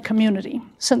 healthy community,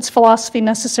 since philosophy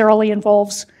necessarily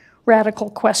involves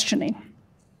radical questioning.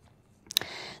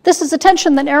 This is a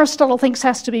tension that Aristotle thinks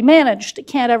has to be managed. It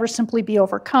can't ever simply be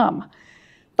overcome.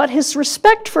 But his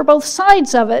respect for both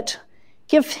sides of it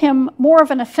gives him more of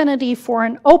an affinity for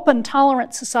an open,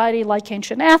 tolerant society like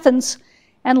ancient Athens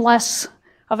and less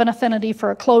of an affinity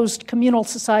for a closed communal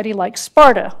society like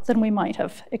Sparta than we might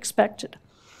have expected.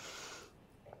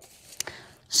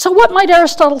 So what might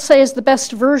Aristotle say is the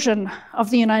best version of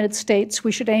the United States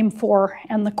we should aim for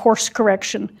and the course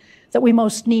correction that we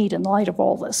most need in light of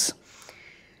all this?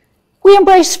 We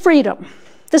embrace freedom.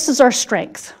 This is our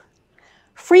strength.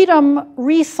 Freedom,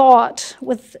 rethought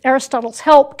with Aristotle's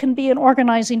help, can be an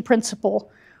organizing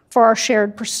principle for our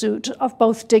shared pursuit of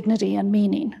both dignity and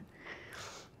meaning.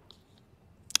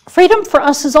 Freedom for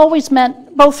us has always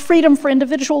meant both freedom for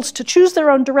individuals to choose their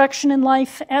own direction in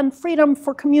life and freedom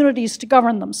for communities to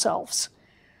govern themselves.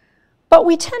 But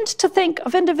we tend to think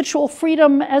of individual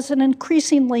freedom as an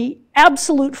increasingly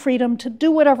absolute freedom to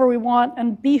do whatever we want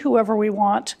and be whoever we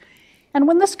want. And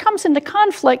when this comes into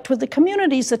conflict with the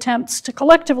community's attempts to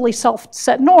collectively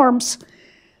set norms,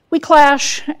 we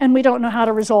clash and we don't know how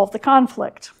to resolve the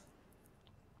conflict.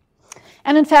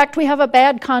 And in fact, we have a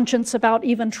bad conscience about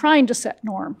even trying to set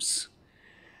norms.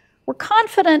 We're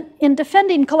confident in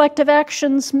defending collective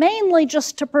actions mainly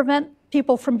just to prevent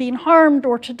people from being harmed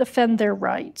or to defend their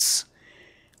rights.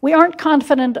 We aren't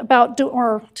confident about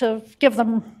or to give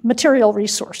them material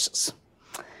resources.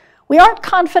 We aren't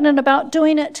confident about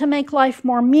doing it to make life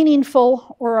more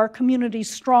meaningful or our communities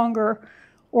stronger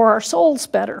or our souls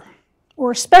better.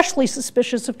 We're especially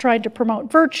suspicious of trying to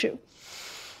promote virtue.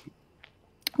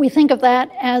 We think of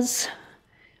that as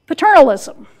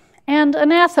paternalism and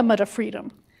anathema to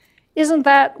freedom. Isn't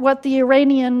that what the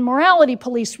Iranian morality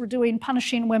police were doing,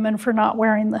 punishing women for not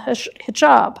wearing the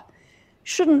hijab?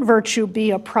 Shouldn't virtue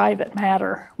be a private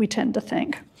matter, we tend to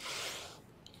think.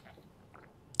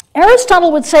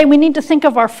 Aristotle would say we need to think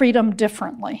of our freedom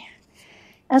differently,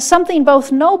 as something both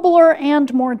nobler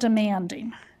and more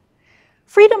demanding.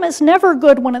 Freedom is never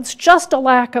good when it's just a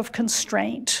lack of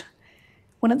constraint,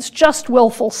 when it's just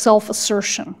willful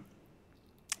self-assertion.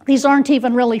 These aren't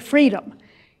even really freedom,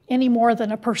 any more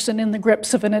than a person in the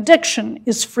grips of an addiction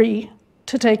is free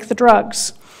to take the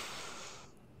drugs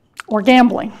or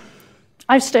gambling.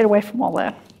 I've stayed away from all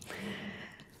that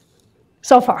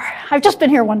so far. I've just been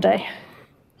here one day.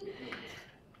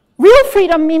 Real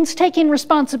freedom means taking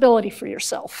responsibility for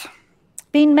yourself,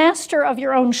 being master of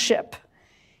your own ship.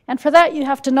 And for that, you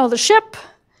have to know the ship,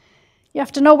 you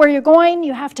have to know where you're going,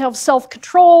 you have to have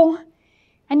self-control,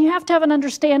 and you have to have an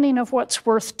understanding of what's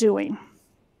worth doing.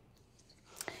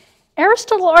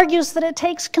 Aristotle argues that it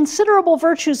takes considerable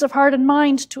virtues of heart and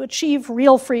mind to achieve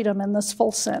real freedom in this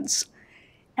full sense,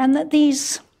 and that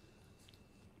these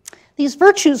These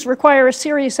virtues require a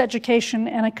serious education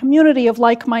and a community of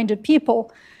like-minded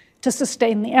people to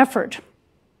sustain the effort.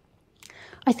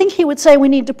 I think he would say we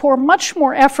need to pour much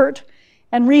more effort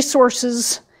and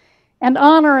resources and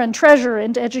honor and treasure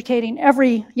into educating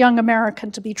every young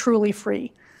American to be truly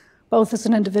free, both as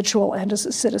an individual and as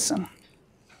a citizen.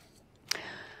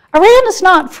 Iran is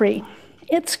not free.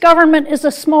 Its government is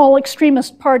a small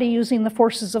extremist party using the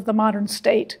forces of the modern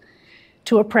state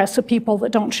to oppress a people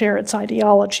that don't share its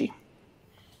ideology.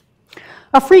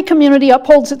 A free community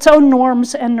upholds its own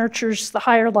norms and nurtures the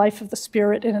higher life of the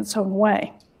spirit in its own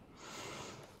way.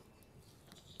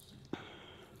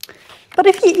 But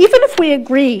even if we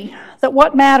agree that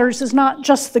what matters is not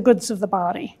just the goods of the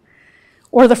body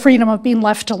or the freedom of being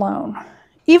left alone,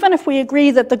 even if we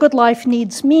agree that the good life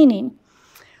needs meaning,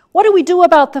 what do we do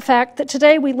about the fact that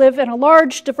today we live in a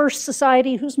large, diverse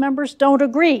society whose members don't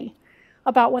agree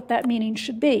about what that meaning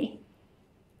should be?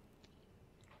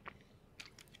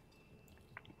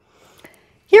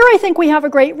 Here I think we have a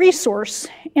great resource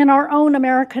in our own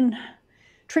American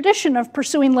tradition of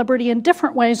pursuing liberty in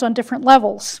different ways on different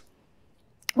levels.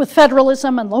 With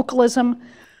federalism and localism,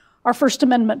 our First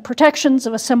Amendment protections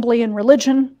of assembly and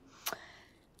religion,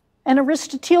 an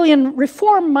Aristotelian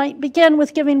reform might begin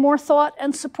with giving more thought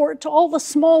and support to all the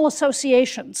small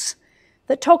associations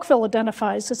that Tocqueville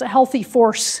identifies as a healthy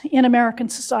force in American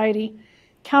society,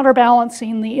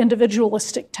 counterbalancing the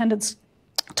individualistic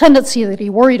tendency that he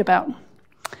worried about.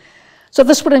 So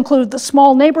this would include the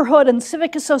small neighborhood and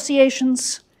civic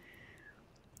associations,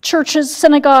 churches,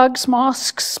 synagogues,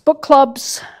 mosques, book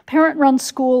clubs, parent-run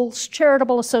schools,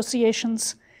 charitable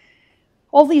associations,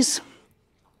 all these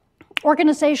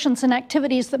organizations and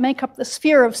activities that make up the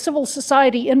sphere of civil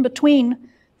society in between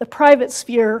the private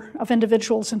sphere of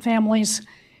individuals and families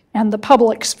and the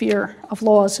public sphere of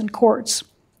laws and courts.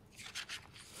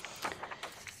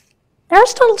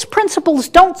 Aristotle's principles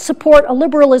don't support a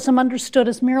liberalism understood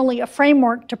as merely a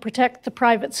framework to protect the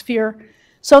private sphere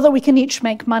so that we can each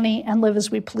make money and live as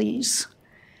we please.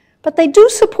 But they do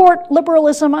support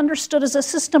liberalism understood as a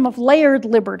system of layered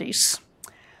liberties,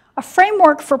 a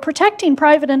framework for protecting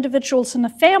private individuals and the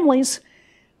families,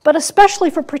 but especially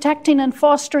for protecting and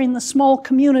fostering the small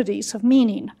communities of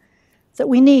meaning that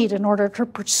we need in order to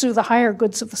pursue the higher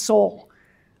goods of the soul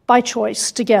by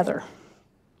choice together.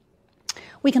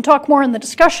 We can talk more in the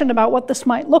discussion about what this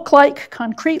might look like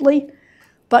concretely,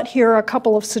 but here are a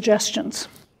couple of suggestions.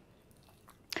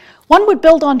 One would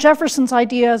build on Jefferson's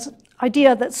idea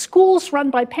that schools run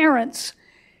by parents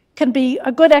can be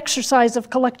a good exercise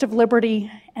of collective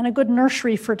liberty and a good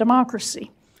nursery for democracy.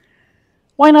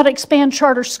 Why not expand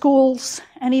charter schools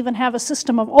and even have a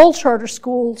system of all charter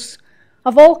schools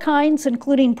of all kinds,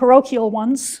 including parochial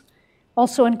ones,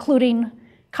 also including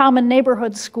common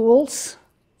neighborhood schools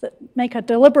that make a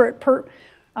deliberate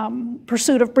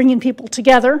pursuit of bringing people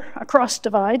together across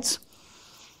divides,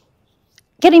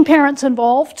 getting parents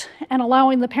involved and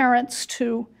allowing the parents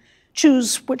to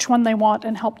choose which one they want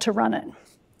and help to run it.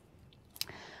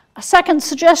 A second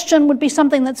suggestion would be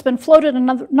something that's been floated a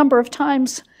number of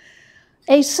times,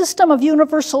 a system of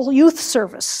universal youth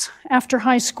service after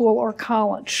high school or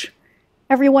college.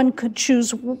 Everyone could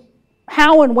choose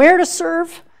how and where to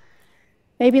serve,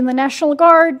 maybe in the National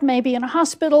Guard, maybe in a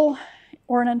hospital,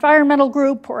 or an environmental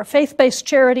group, or a faith-based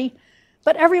charity,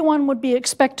 but everyone would be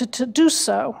expected to do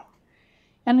so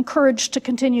and encouraged to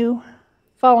continue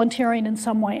volunteering in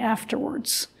some way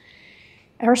afterwards.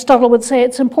 Aristotle would say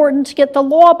it's important to get the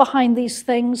law behind these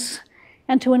things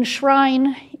and to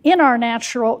enshrine in our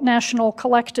national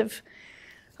collective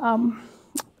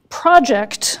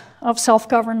project of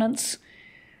self-governance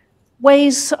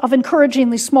ways of encouraging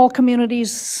these small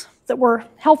communities that were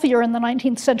healthier in the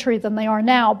 19th century than they are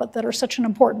now, but that are such an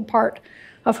important part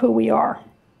of who we are.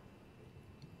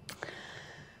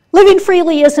 Living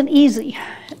freely isn't easy.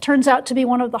 It turns out to be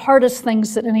one of the hardest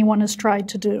things that anyone has tried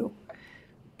to do,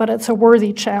 but it's a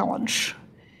worthy challenge.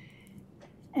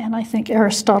 And I think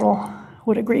Aristotle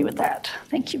would agree with that.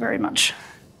 Thank you very much.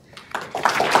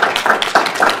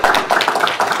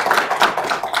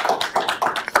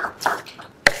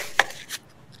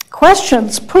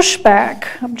 Questions,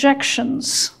 pushback,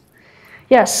 objections?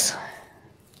 Yes?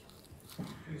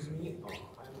 Excuse me,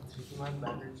 I'm Xenophon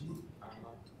Banerjee. I'm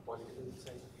a political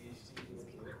science PhD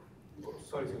in Lorraine. Oh,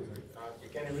 sorry.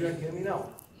 Can everyone hear me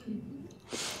now?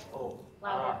 Oh,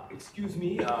 excuse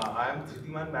me, I'm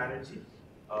Xenophon Banerjee,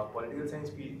 political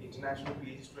science international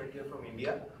PhD student here from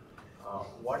India.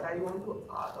 What I want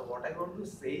to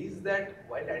say is that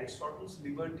while Aristotle's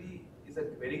liberty is a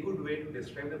very good way to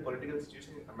describe the political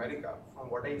situation in America, from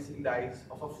what I see in the eyes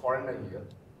of a foreigner here,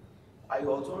 I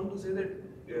also want to say that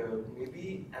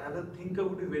maybe another thinker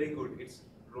would be very good. It's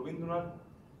Rabindranath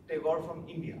Tagore from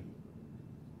India.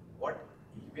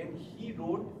 When he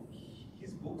wrote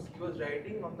his books, he was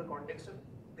writing on the context of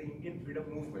the Indian freedom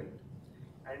movement,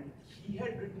 and he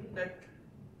had written that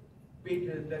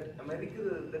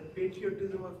that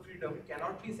patriotism of freedom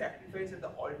cannot be sacrificed at the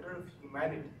altar of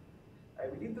humanity. I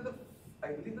believe that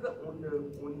the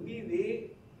only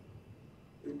way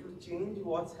to change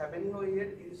what's happening over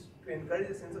here is to encourage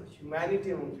a sense of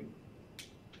humanity among people.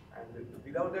 And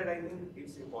without that, I think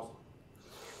it's impossible.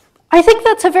 I think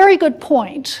that's a very good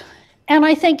point. And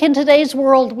I think in today's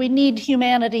world, we need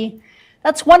humanity.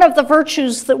 That's one of the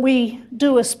virtues that we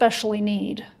do especially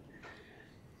need.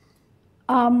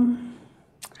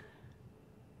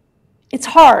 It's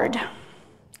hard.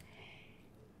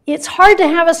 It's hard to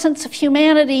have a sense of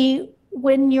humanity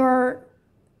when you're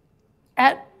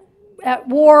at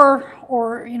war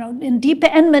or in deep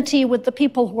enmity with the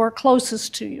people who are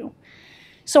closest to you.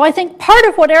 So I think part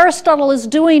of what Aristotle is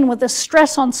doing with this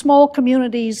stress on small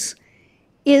communities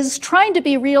is trying to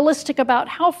be realistic about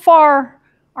how far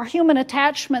our human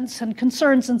attachments and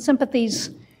concerns and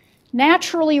sympathies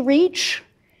naturally reach.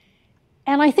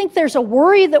 And I think there's a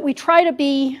worry that we try to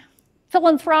be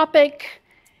philanthropic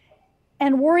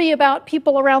and worry about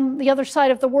people around the other side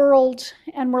of the world,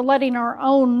 and we're letting our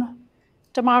own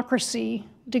democracy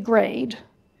degrade.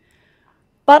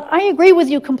 But I agree with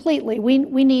you completely. We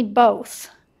need both.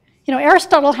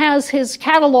 Aristotle has his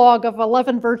catalog of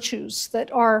 11 virtues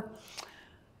that are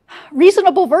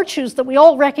reasonable virtues that we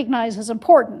all recognize as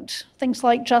important, things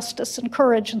like justice and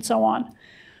courage and so on.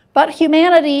 But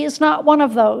humanity is not one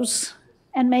of those,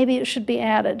 and maybe it should be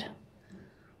added.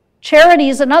 Charity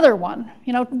is another one.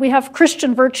 We have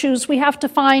Christian virtues. We have to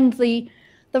find the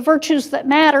virtues that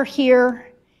matter here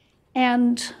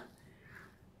and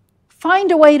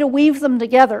find a way to weave them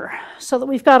together so that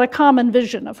we've got a common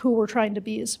vision of who we're trying to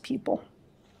be as people.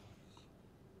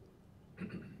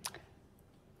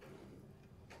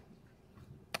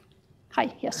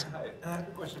 Hi, yes. Hi, I have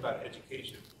a question about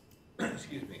education.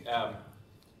 Excuse me.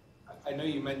 I know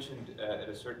you mentioned at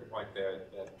a certain point there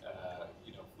that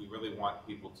we really want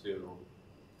people to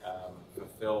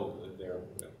fulfill their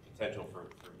potential for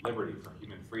liberty, for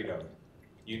human freedom.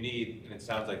 You need, and it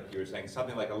sounds like you were saying,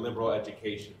 something like a liberal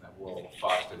education that will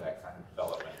foster that kind of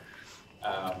development.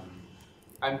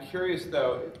 I'm curious,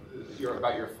 though,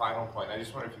 about your final point. I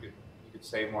just wonder if you could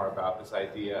say more about this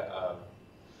idea of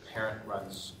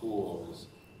parent-run schools,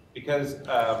 because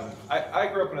I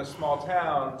grew up in a small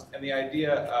town, and the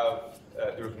idea of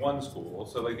there was one school,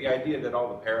 so like the idea that all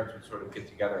the parents would sort of get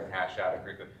together and hash out a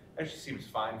curriculum actually seems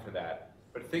fine for that.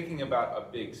 But thinking about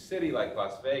a big city like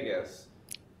Las Vegas,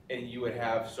 and you would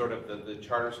have sort of the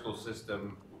charter school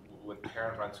system with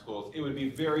parent-run schools, it would be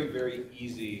very, very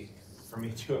easy for me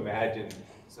to imagine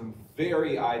some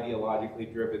very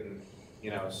ideologically driven,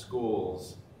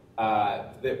 schools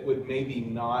that would maybe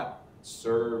not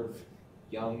serve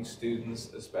young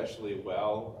students especially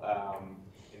well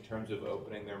in terms of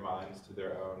opening their minds to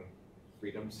their own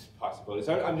freedoms, possibilities.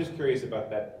 I'm just curious about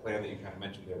that plan that you kind of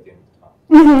mentioned there at the end of the talk.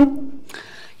 Mm-hmm.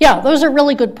 Yeah, those are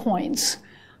really good points.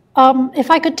 If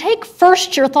I could take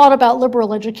first your thought about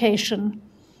liberal education,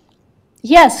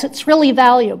 yes, it's really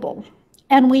valuable,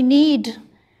 and we need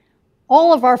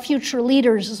all of our future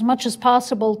leaders as much as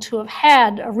possible to have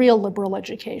had a real liberal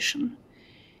education.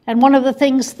 And one of the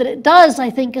things that it does, I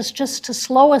think, is just to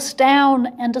slow us down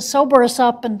and to sober us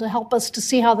up and to help us to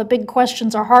see how the big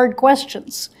questions are hard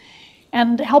questions,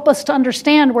 and help us to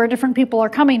understand where different people are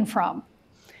coming from,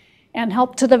 and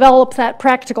help to develop that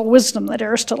practical wisdom that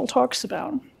Aristotle talks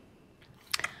about.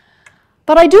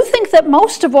 But I do think that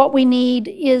most of what we need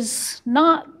is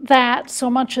not that so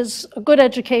much as a good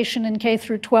education in K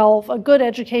through 12, a good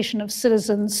education of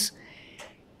citizens.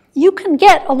 You can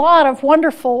get a lot of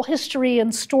wonderful history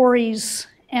and stories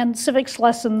and civics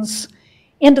lessons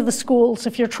into the schools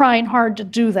if you're trying hard to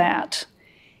do that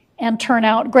and turn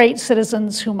out great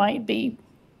citizens who might be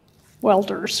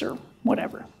welders or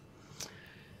whatever.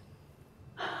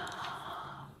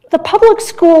 The public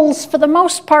schools, for the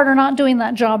most part, are not doing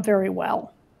that job very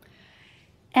well.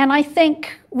 And I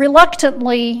think,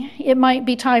 reluctantly, it might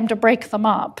be time to break them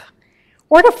up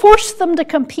or to force them to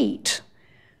compete.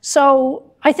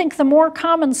 So I think the more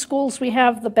common schools we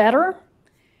have, the better.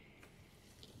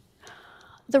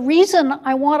 The reason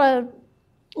I want to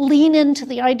lean into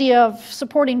the idea of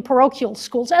supporting parochial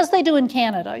schools, as they do in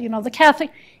Canada, the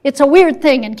Catholic, it's a weird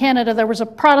thing in Canada. There was a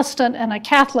Protestant and a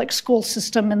Catholic school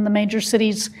system in the major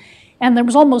cities, and there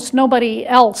was almost nobody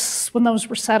else when those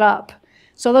were set up.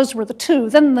 So those were the two.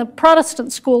 Then the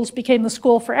Protestant schools became the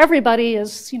school for everybody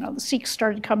as, the Sikhs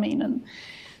started coming and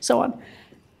so on.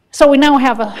 So we now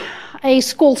have a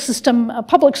school system, a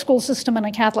public school system and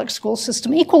a Catholic school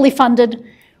system, equally funded.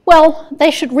 Well,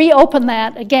 they should reopen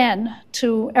that again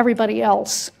to everybody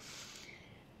else.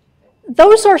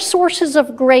 Those are sources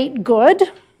of great good,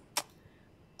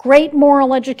 great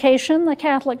moral education. The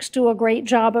Catholics do a great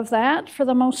job of that for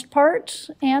the most part.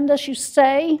 And as you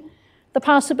say, the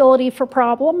possibility for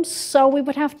problems. So we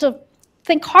would have to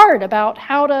think hard about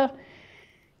how to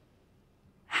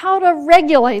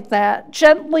regulate that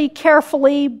gently,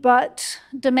 carefully, but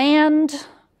demand.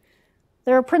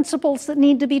 There are principles that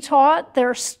need to be taught. There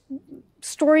are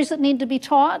stories that need to be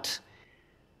taught.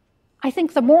 I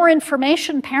think the more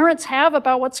information parents have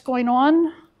about what's going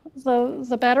on,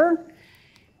 the better.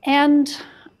 And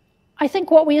I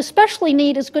think what we especially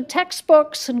need is good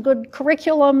textbooks and good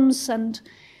curriculums and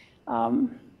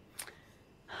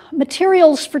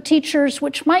materials for teachers,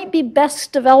 which might be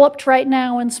best developed right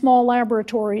now in small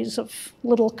laboratories of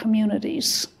little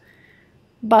communities.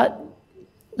 But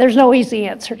there's no easy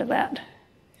answer to that.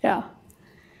 Yeah.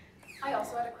 I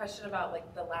also had a question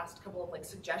about the last couple of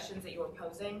suggestions that you were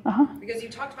posing, because you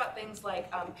talked about things like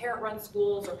parent-run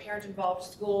schools or parent-involved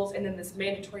schools, and then this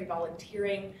mandatory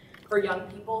volunteering for young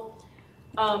people.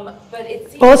 But it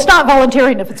seems well, it's not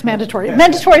volunteering if it's mandatory.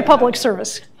 Mandatory public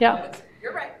service. Yeah.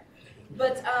 You're right.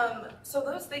 But so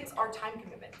those things are time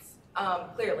commitments,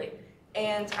 clearly.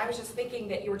 And I was just thinking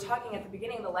that you were talking at the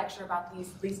beginning of the lecture about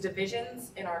these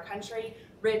divisions in our country,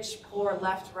 rich, poor,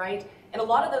 left, right. And a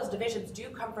lot of those divisions do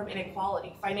come from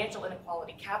inequality, financial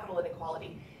inequality, capital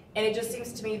inequality. And it just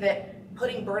seems to me that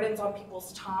putting burdens on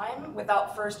people's time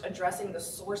without first addressing the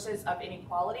sources of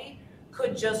inequality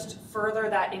could just further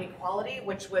that inequality,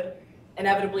 which would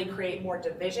inevitably create more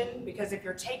division. Because if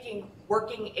you're taking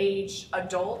working age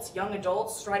adults, young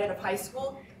adults, right out of high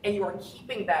school, and you are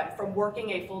keeping them from working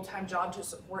a full-time job to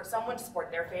support someone, to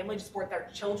support their family, to support their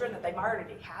children that they might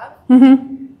already have,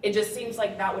 it just seems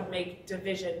like that would make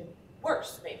division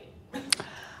worse, maybe.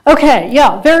 Okay,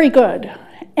 yeah, very good.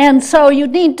 And so you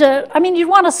need to, you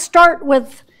want to start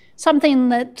with something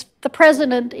that the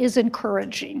president is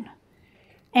encouraging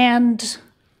and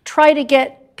try to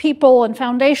get people and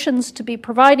foundations to be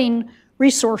providing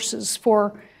resources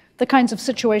for the kinds of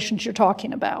situations you're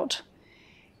talking about.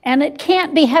 And it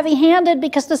can't be heavy-handed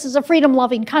because this is a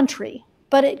freedom-loving country,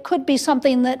 but it could be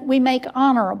something that we make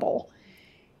honorable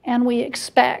and we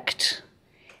expect,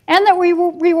 and that we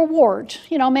reward,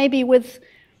 maybe with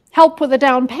help with a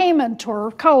down payment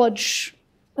or college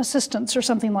assistance or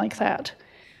something like that.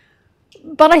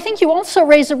 But I think you also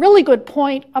raise a really good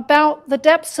point about the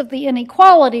depths of the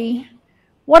inequality.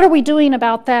 What are we doing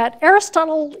about that?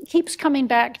 Aristotle keeps coming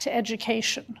back to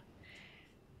education.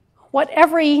 What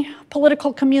every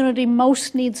political community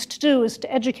most needs to do is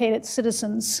to educate its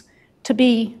citizens to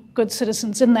be good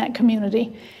citizens in that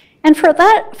community. And for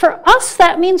us,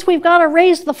 that means we've got to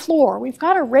raise the floor. We've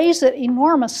got to raise it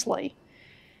enormously.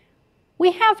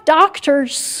 We have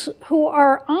doctors who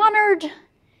are honored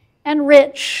and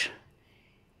rich,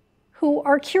 who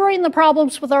are curing the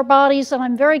problems with our bodies, and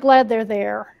I'm very glad they're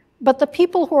there. But the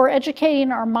people who are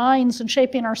educating our minds and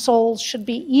shaping our souls should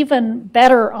be even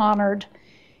better honored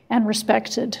and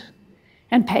respected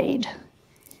and paid.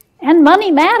 And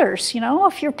money matters,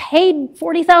 If you're paid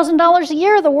 $40,000 a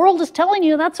year, the world is telling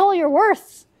you that's all you're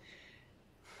worth.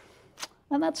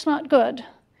 And that's not good.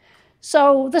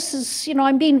 So this is,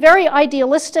 I'm being very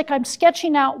idealistic. I'm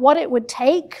sketching out what it would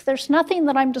take. There's nothing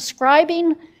that I'm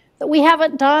describing that we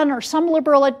haven't done or some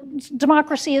liberal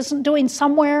democracy isn't doing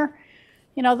somewhere.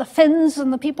 The Finns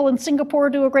and the people in Singapore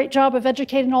do a great job of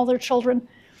educating all their children.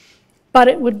 But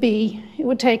it would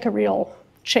take a real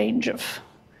change of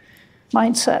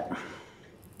mindset.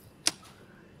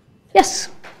 Yes?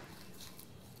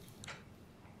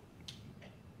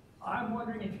 I'm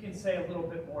wondering if you can say a little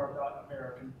bit more about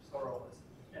American pluralism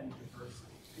and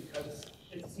diversity, because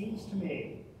it seems to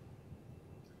me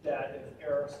that if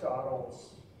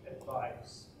Aristotle's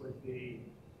advice would be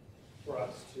for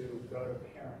us to go to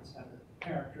parent-centered,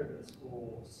 parent-driven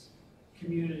schools,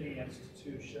 community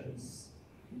institutions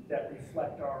that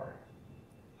reflect our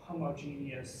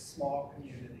homogeneous small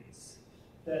communities,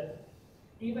 that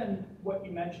even what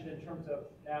you mentioned in terms of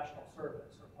national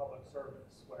service or public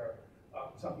service, where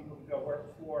some people can go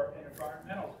work for an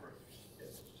environmental group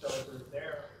if those are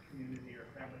their community or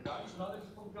family values, and other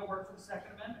people can go work for the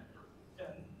Second Amendment group.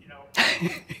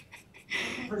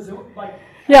 And, presume,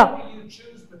 how do you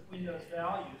choose between those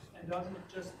values, and doesn't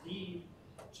it just lead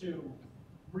to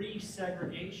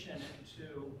resegregation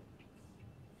into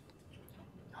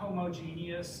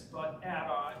homogeneous but at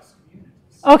odds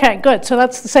communities? Okay, good. So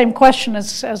that's the same question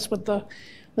as with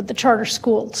the charter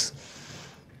schools.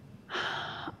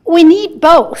 We need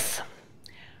both.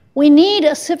 We need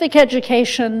a civic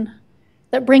education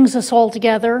that brings us all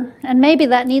together, and maybe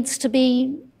that needs to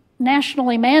be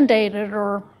nationally mandated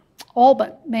or all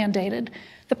but mandated.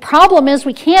 The problem is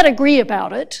we can't agree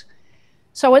about it.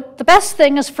 So the best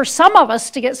thing is for some of us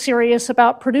to get serious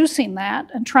about producing that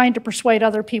and trying to persuade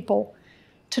other people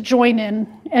to join in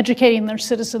educating their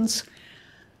citizens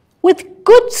with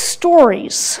good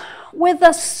stories, with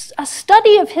a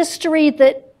study of history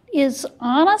that is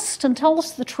honest and tells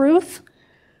us the truth,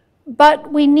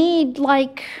 but we need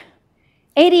like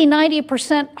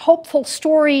 80–90% hopeful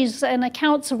stories and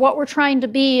accounts of what we're trying to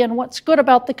be and what's good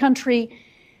about the country,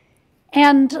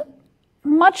 and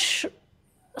much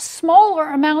smaller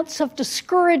amounts of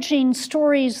discouraging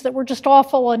stories that were just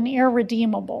awful and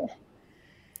irredeemable.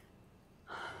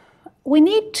 We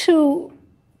need to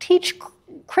teach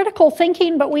critical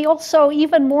thinking, but we also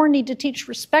even more need to teach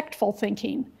respectful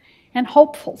thinking and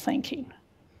hopeful thinking.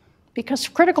 Because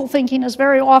critical thinking is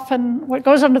very often, what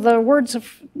goes under the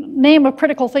name of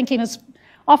critical thinking is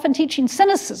often teaching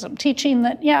cynicism, teaching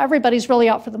that, yeah, everybody's really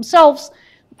out for themselves,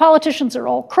 the politicians are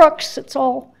all crooks, it's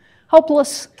all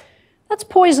hopeless. That's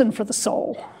poison for the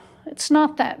soul. It's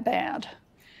not that bad.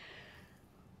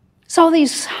 So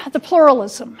the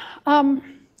pluralism.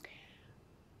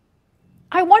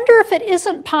 I wonder if it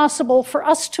isn't possible for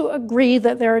us to agree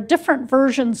that there are different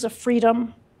versions of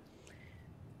freedom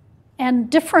and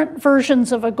different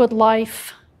versions of a good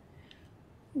life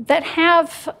that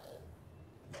have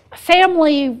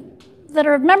family, that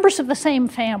are members of the same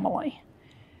family.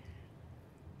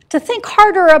 To think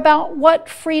harder about what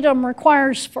freedom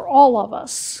requires for all of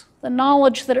us, the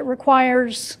knowledge that it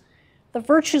requires, the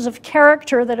virtues of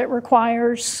character that it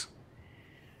requires.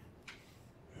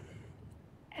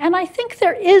 And I think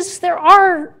there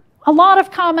are a lot of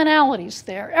commonalities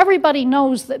there. Everybody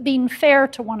knows that being fair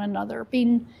to one another,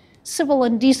 being civil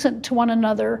and decent to one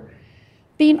another,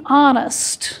 being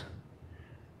honest,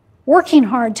 working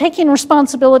hard, taking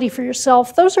responsibility for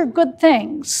yourself, those are good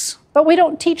things, but we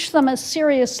don't teach them as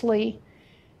seriously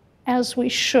as we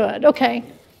should. Okay,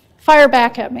 fire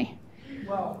back at me.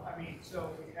 Well, I mean, so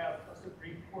we have a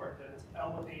Supreme Court that's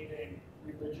elevating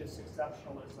religious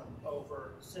exceptionalism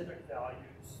over civic values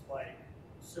like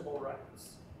civil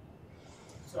rights.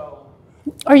 So,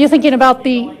 are you thinking about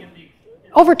the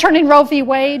overturning Roe v.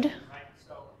 Wade? Right.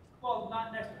 So, well,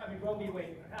 not necessarily. I mean, Roe v.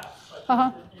 Wade perhaps,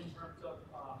 but in terms of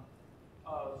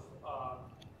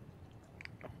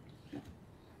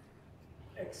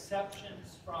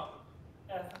exceptions from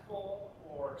ethical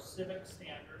or civic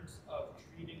standards of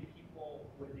treating people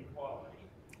with equality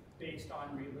based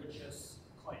on religious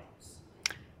claims.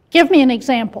 Give me an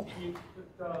example.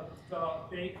 The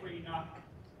bakery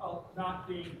not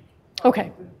being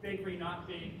okay. The bakery not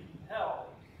being compelled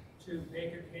to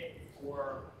bake a cake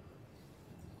for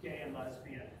gay and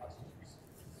lesbian customers,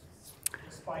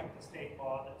 despite the state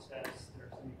law that says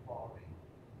there's an equality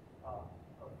of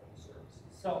those services.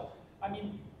 So, I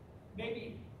mean,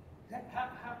 maybe,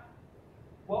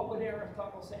 what would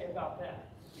Aristotle say about that?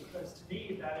 Because to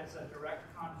me, that is a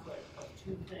direct conflict of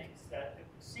two things that if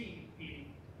we see he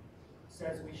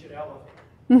says we should elevate.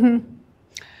 Mm-hmm.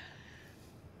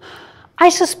 I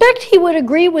suspect he would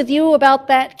agree with you about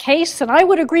that case, and I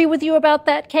would agree with you about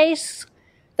that case,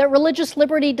 that religious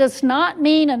liberty does not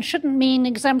mean and shouldn't mean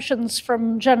exemptions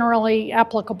from generally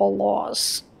applicable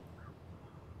laws.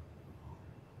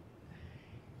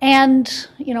 And,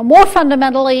 more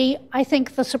fundamentally, I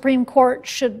think the Supreme Court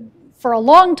should, for a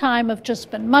long time, have just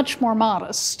been much more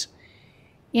modest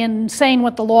in saying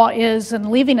what the law is and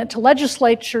leaving it to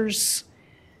legislatures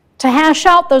to hash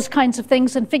out those kinds of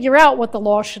things and figure out what the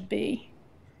law should be.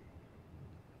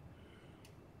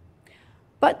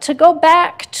 But to go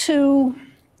back to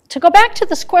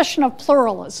this question of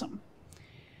pluralism,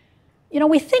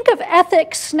 we think of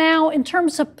ethics now in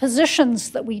terms of positions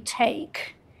that we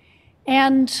take.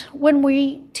 And when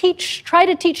we try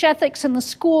to teach ethics in the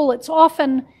school, it's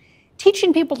often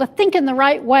teaching people to think in the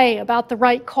right way about the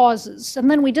right causes, and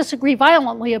then we disagree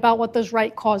violently about what those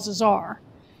right causes are.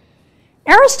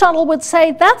 Aristotle would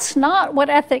say that's not what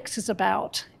ethics is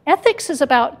about. Ethics is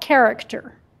about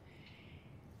character.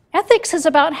 Ethics is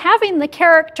about having the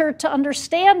character to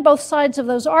understand both sides of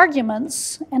those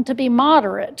arguments and to be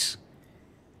moderate.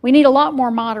 We need a lot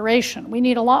more moderation. We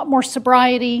need a lot more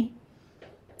sobriety.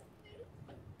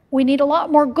 We need a lot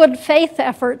more good faith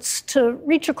efforts to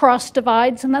reach across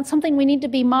divides, and that's something we need to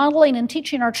be modeling and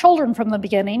teaching our children from the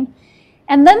beginning.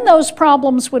 And then those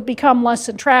problems would become less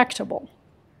intractable.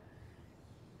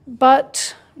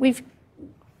 But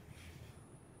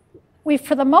we've,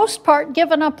 for the most part,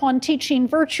 given up on teaching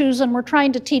virtues and we're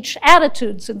trying to teach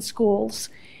attitudes in schools.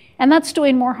 And that's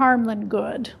doing more harm than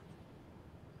good.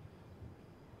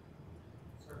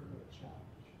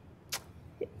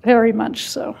 Very much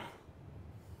so.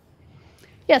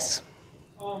 Yes?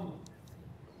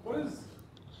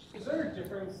 Is there a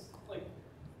difference,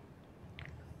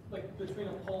 like between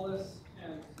a polis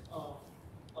and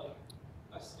like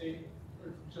a state,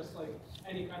 or just like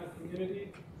any kind of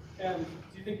community? And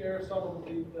do you think Aristotle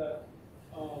believed that,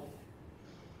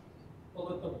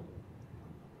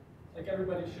 like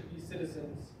everybody should be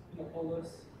citizens in a polis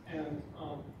and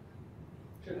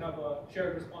should have a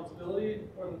shared responsibility,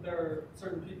 or that there are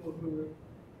certain people who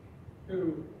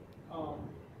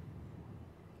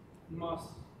must,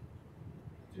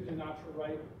 due to natural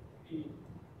right, be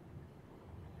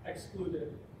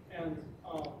excluded? And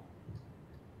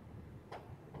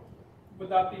would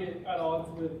that be at odds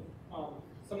with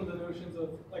some of the notions of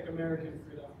like American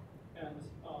freedom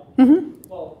and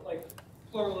well, like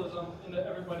pluralism, and that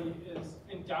everybody is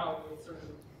endowed with certain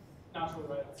natural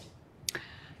rights?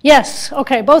 Yes,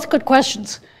 okay, both good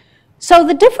questions. So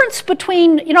the difference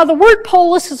between, the word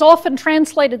polis is often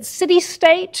translated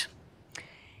city-state,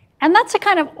 and that's a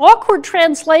kind of awkward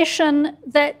translation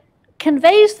that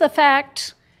conveys the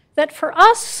fact that for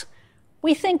us,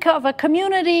 we think of a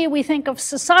community, we think of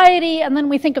society, and then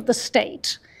we think of the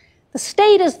state. The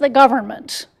state is the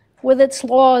government with its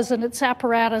laws and its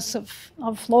apparatus of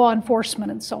law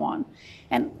enforcement and so on,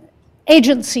 and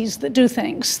agencies that do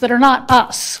things that are not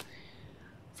us.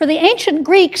 For the ancient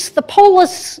Greeks, the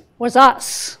polis was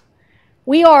us.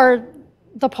 We are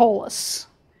the polis,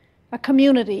 a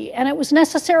community, and it was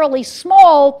necessarily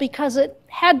small because it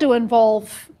had to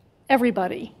involve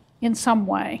everybody in some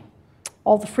way,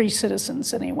 all the free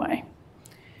citizens anyway.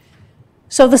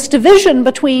 So this division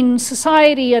between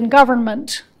society and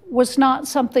government was not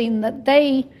something that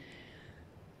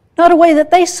not a way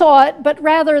that they saw it, but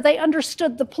rather they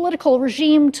understood the political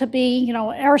regime to be,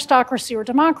 aristocracy or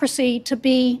democracy, to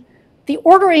be the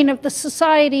ordering of the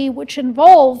society, which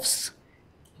involves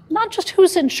not just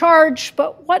who's in charge,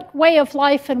 but what way of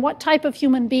life and what type of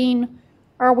human being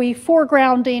are we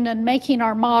foregrounding and making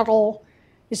our model.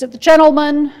 Is it the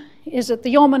gentleman? Is it the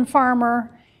yeoman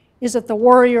farmer? Is it the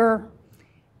warrior?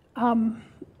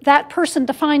 That person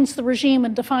defines the regime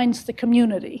and defines the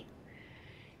community.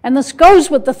 And this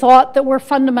goes with the thought that we're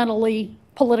fundamentally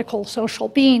political social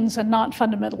beings and not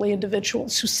fundamentally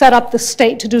individuals who set up the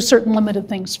state to do certain limited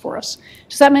things for us.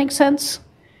 Does that make sense?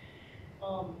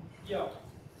 Yeah.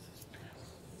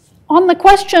 On the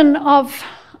question of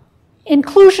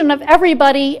inclusion of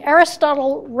everybody,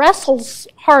 Aristotle wrestles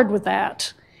hard with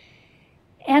that.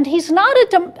 And he's not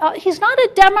a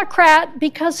Democrat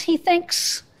because he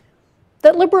thinks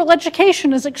that liberal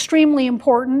education is extremely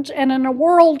important, and in a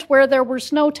world where there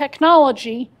was no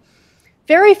technology,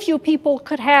 very few people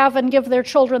could have and give their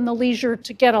children the leisure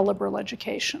to get a liberal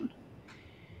education.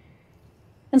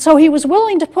 And so he was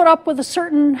willing to put up with a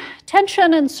certain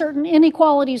tension and certain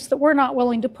inequalities that we're not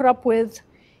willing to put up with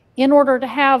in order to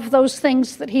have those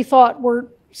things that he thought were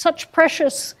such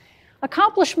precious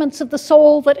accomplishments of the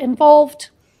soul that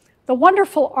involved the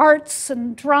wonderful arts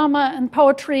and drama and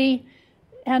poetry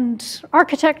and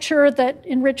architecture that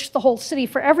enriched the whole city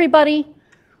for everybody.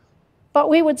 But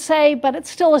we would say, but it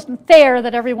still isn't fair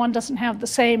that everyone doesn't have the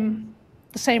same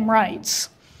rights.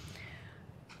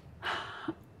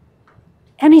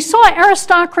 And he saw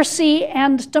aristocracy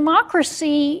and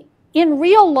democracy in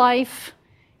real life.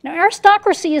 Now,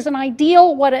 aristocracy is an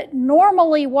ideal. What it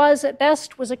normally was at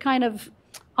best was a kind of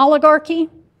oligarchy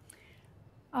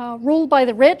ruled by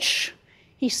the rich.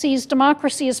 He sees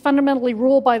democracy as fundamentally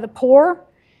ruled by the poor.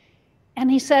 And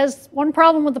he says, one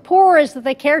problem with the poor is that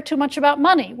they care too much about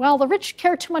money. Well, the rich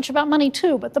care too much about money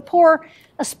too, but the poor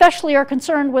especially are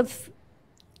concerned with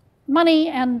money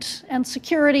and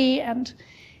security and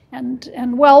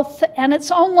wealth. And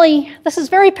it's only, this is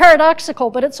very paradoxical,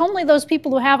 but it's only those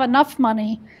people who have enough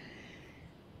money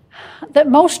that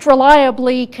most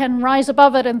reliably can rise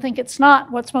above it and think it's not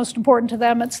what's most important to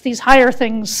them. It's these higher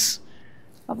things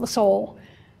of the soul.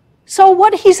 So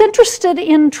what he's interested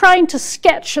in trying to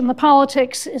sketch in the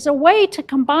politics is a way to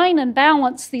combine and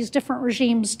balance these different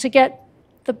regimes to get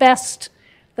the best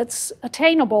that's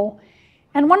attainable.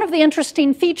 And one of the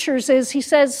interesting features is, he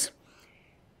says,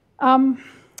 the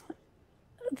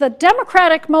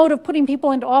democratic mode of putting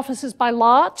people into office is by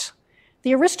lot.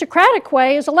 The aristocratic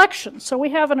way is election. So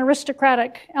we have an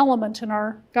aristocratic element in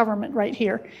our government right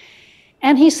here.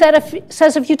 And he said,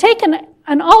 if you take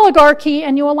an oligarchy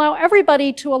and you allow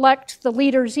everybody to elect the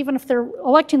leaders, even if they're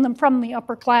electing them from the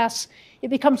upper class, it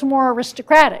becomes more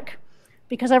aristocratic.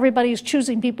 because everybody's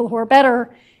choosing people who are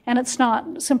better, and it's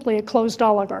not simply a closed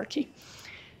oligarchy.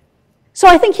 So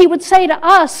I think he would say to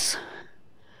us,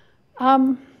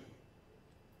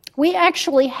 we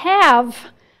actually have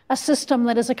a system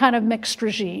that is a kind of mixed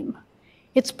regime.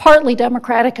 It's partly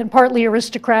democratic and partly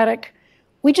aristocratic.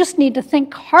 We just need to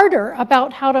think harder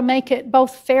about how to make it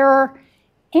both fairer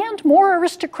and more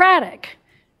aristocratic.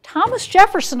 Thomas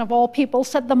Jefferson, of all people,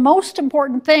 said the most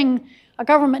important thing a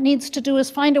government needs to do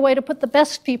is find a way to put the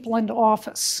best people into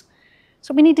office.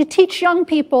 So we need to teach young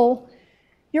people,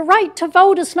 your right to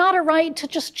vote is not a right to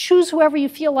just choose whoever you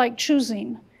feel like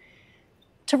choosing.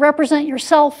 To represent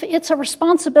yourself, it's a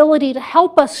responsibility to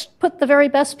help us put the very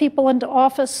best people into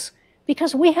office,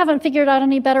 because we haven't figured out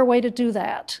any better way to do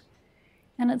that.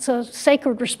 And it's a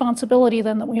sacred responsibility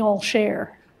then that we all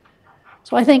share.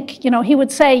 So I think, he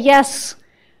would say, yes,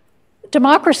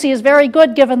 democracy is very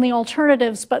good given the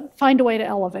alternatives, but find a way to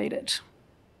elevate it.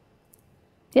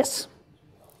 Yes?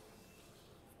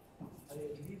 I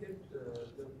agree that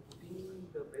putting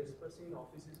the best person in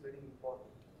office is very important.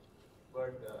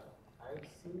 But I've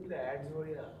seen the ads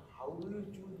where how do you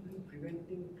choose between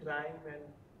preventing crime and,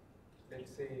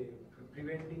 let's say,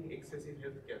 preventing excessive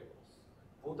healthcare costs?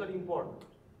 Both are important.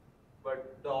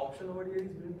 But the option over here is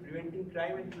between preventing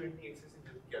crime and preventing excessive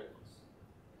healthcare costs.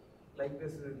 Like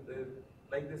this,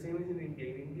 like the same as in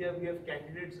India. In India, we have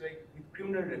candidates like with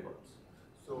criminal records.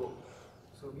 So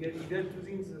we are either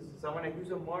choosing someone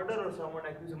accused of murder or someone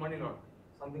accused of money laundering,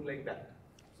 something like that.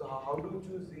 So how do you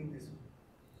choose in this?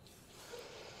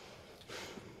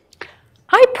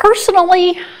 I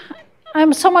personally,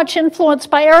 I'm so much influenced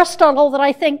by Aristotle that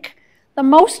I think the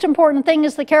most important thing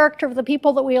is the character of the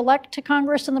people that we elect to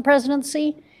Congress and the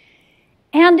presidency.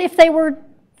 And if they were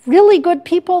really good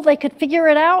people, they could figure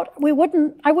it out.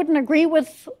 I wouldn't agree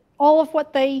with all of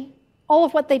what they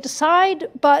decide,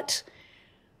 but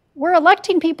we're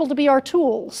electing people to be our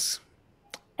tools.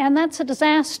 And that's a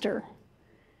disaster.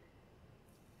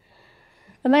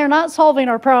 And they are not solving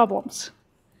our problems.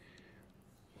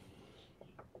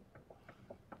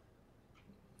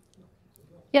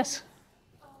 Yes?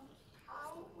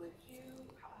 How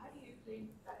do you think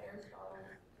that Aristotle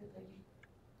could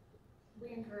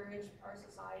re-encourage our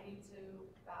society to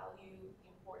value the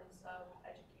importance of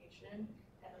education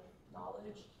and of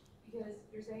knowledge? Because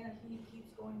you're saying that he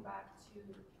keeps going back to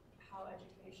how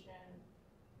education,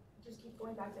 just keeps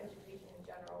going back to education in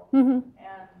general. Mm-hmm.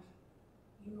 And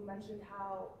you mentioned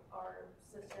how our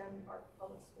system, our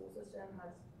public school system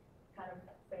has kind of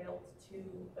failed to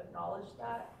acknowledge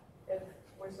that. If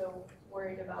we're so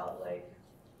worried about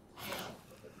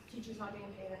teachers not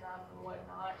being paid enough and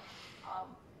whatnot,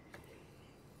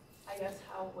 I guess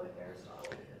how would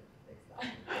Aristotle fix that?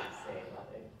 Say about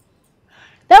it?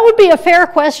 That would be a fair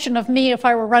question of me if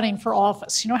I were running for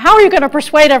office. How are you going to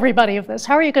persuade everybody of this?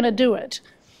 How are you going to do it?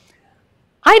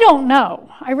 I don't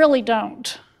know. I really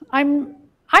don't. I'm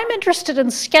interested in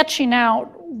sketching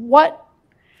out what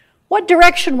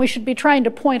direction we should be trying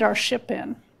to point our ship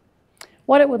in,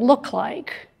 what it would look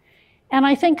like. And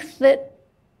I think that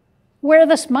where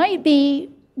this might be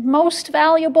most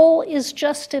valuable is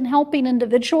just in helping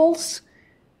individuals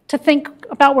to think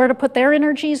about where to put their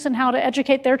energies and how to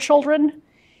educate their children,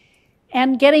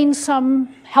 and getting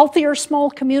some healthier small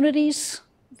communities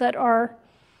that are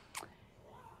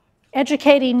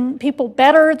educating people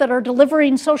better, that are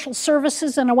delivering social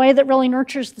services in a way that really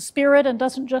nurtures the spirit and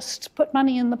doesn't just put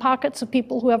money in the pockets of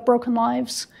people who have broken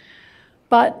lives.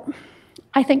 But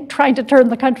I think trying to turn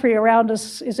the country around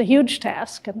is a huge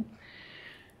task, and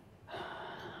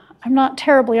I'm not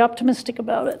terribly optimistic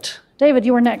about it. David,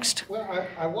 you were next. Well,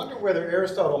 I wonder whether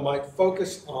Aristotle might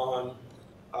focus on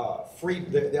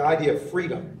the idea of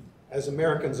freedom, as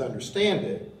Americans understand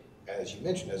it, as you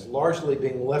mentioned, as largely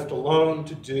being left alone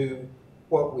to do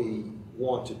what we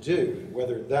want to do,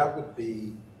 whether that would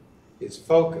be his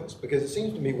focus. Because it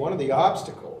seems to me one of the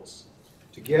obstacles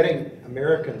to getting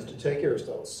Americans to take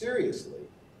Aristotle seriously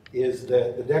is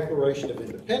that the Declaration of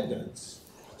Independence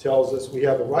tells us we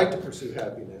have a right to pursue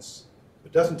happiness,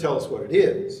 but doesn't tell us what it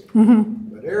is.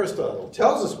 Mm-hmm. But Aristotle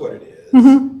tells us what it is,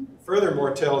 mm-hmm.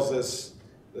 Furthermore tells us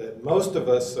that most of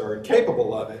us are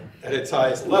incapable of it at its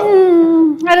highest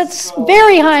level. At its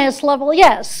very highest level,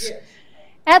 yes.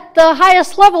 At the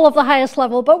highest level of the highest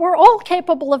level, but we're all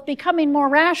capable of becoming more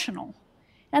rational,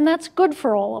 and that's good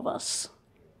for all of us.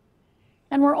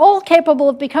 And we're all capable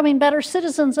of becoming better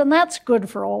citizens, and that's good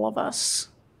for all of us.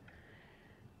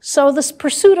 So this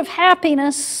pursuit of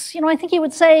happiness, I think he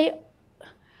would say,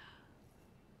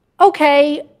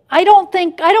 okay, I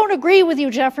don't agree with you,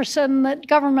 Jefferson, that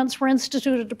governments were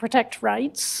instituted to protect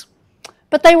rights,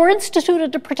 but they were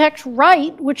instituted to protect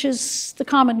right, which is the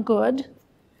common good.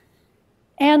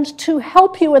 and to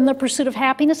help you in the pursuit of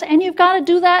happiness, and you've got to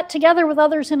do that together with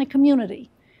others in a community.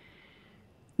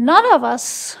 None of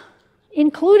us,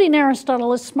 including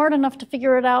Aristotle, is smart enough to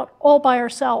figure it out all by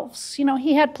ourselves. You know,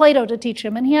 he had Plato to teach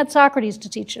him, and he had Socrates to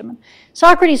teach him. And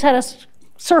Socrates had a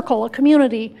circle, a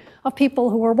community of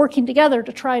people who were working together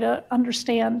to try to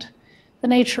understand the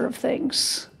nature of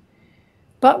things.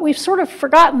 But we've sort of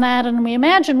forgotten that, and we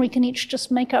imagine we can each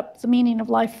just make up the meaning of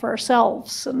life for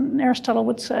ourselves. And Aristotle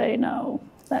would say, no,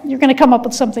 that you're going to come up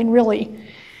with something really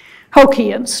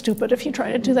hokey and stupid if you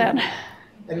try to do that.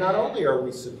 And not only are we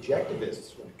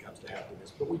subjectivists when it comes to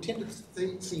happiness, but we tend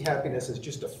to see happiness as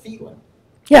just a feeling.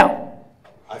 Yeah.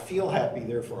 I feel happy,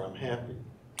 therefore I'm happy.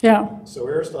 Yeah. So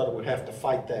Aristotle would have to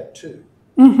fight that too.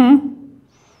 Mm-hmm.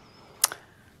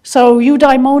 So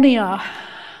eudaimonia,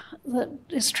 that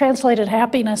is translated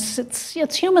happiness,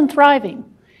 it's human thriving.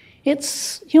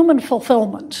 It's human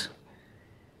fulfillment.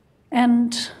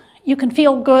 And you can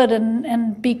feel good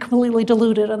and be completely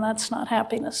deluded, and that's not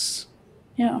happiness.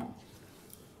 Yeah.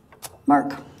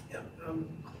 Mark. Yeah.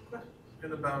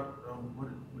 Question about what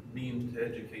it would mean to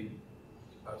educate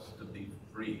us to be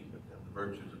free, and the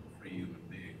virtues of a free human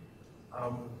being.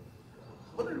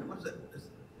 What's that?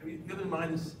 Have you given in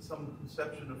mind some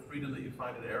conception of freedom that you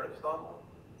find in Aristotle?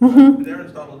 Mm-hmm.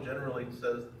 Aristotle generally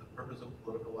says that the purpose of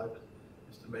political life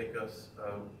is to make us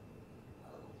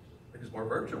more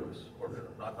virtuous, or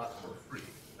not more free.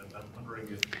 And I'm wondering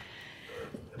if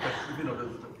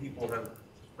the people have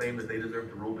claimed that they deserve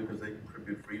to rule because they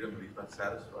contribute freedom, but he's not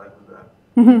satisfied with that.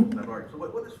 Mm-hmm. So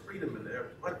what is freedom in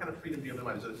there? What kind of freedom do you have in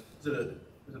mind? Is it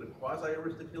a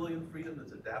quasi-Aristotelian freedom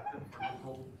that's adapted for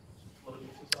liberal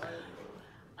political society?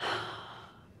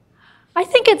 I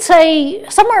think it's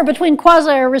somewhere between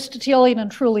quasi-Aristotelian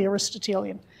and truly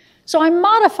Aristotelian. So I'm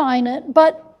modifying it,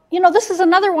 but this is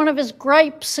another one of his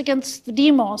gripes against the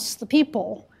demos, the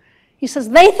people. He says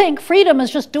they think freedom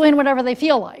is just doing whatever they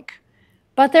feel like,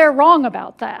 but they're wrong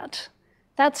about that.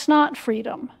 That's not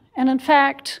freedom. And in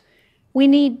fact, we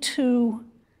need to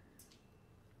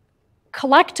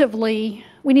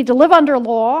live under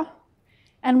law,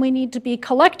 and we need to be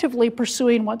collectively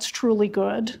pursuing what's truly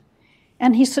good.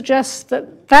 And he suggests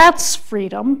that that's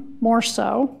freedom, more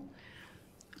so.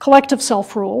 Collective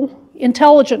self-rule,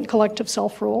 intelligent collective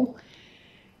self-rule.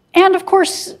 And of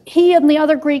course, he and the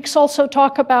other Greeks also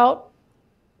talk about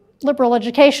liberal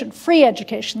education, free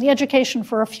education, the education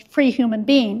for a free human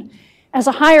being as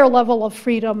a higher level of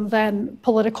freedom than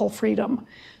political freedom,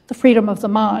 the freedom of the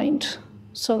mind.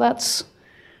 So that's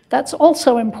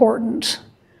also important.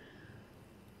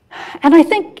 And I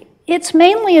think it's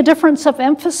mainly a difference of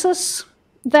emphasis,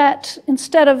 that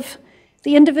instead of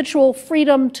the individual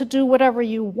freedom to do whatever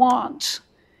you want,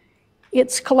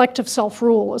 it's collective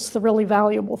self-rule is the really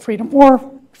valuable freedom, or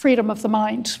freedom of the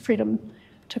mind, freedom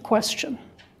to question.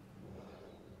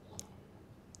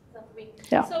 That's me.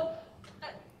 Yeah. So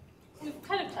we've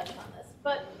kind of touched on this,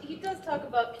 but he does talk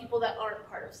about people that aren't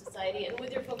part of society, and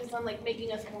with your focus on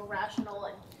making us more rational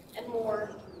and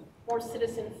more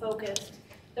citizen-focused,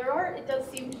 it does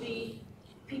seem to be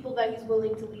people that he's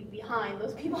willing to leave behind.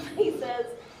 Those people that he says,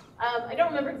 I don't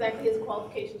remember exactly his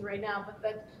qualifications right now,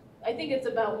 but I think it's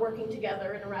about working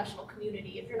together in a rational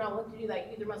community. If you're not willing to do that,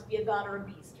 you either must be a god or a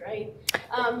beast, right?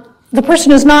 The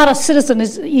person who's not a citizen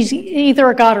is either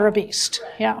a god or a beast.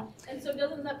 Right. Yeah. And so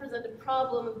doesn't that present a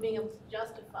problem of being able to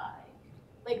justify,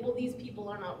 well, these people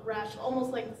are not rational,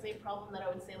 almost like the same problem that I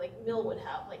would say Mill would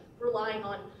have, relying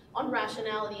on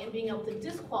rationality and being able to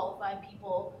disqualify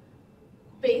people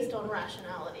based on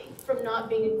rationality from not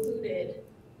being included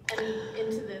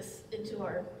into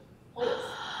our polls.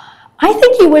 I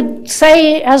think he would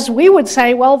say, as we would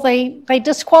say, well, they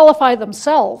disqualify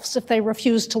themselves if they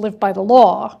refuse to live by the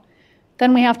law.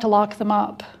 Then we have to lock them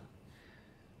up.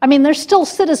 I mean, they're still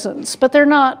citizens, but they're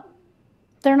not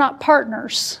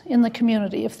partners in the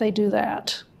community if they do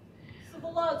that. So the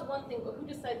law is one thing, but who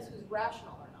decides who's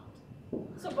rational or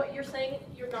not? So, but you're saying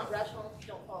you're not rational if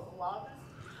you don't follow the law?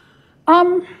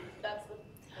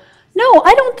 No,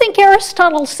 I don't think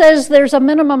Aristotle says there's a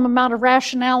minimum amount of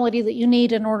rationality that you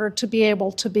need in order to be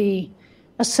able to be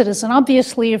a citizen.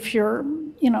 Obviously, if you're,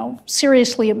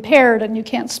 seriously impaired and you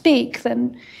can't speak,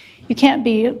 then you can't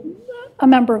be a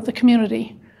member of the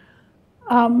community.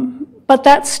 But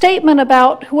that statement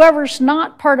about whoever's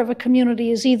not part of a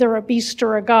community is either a beast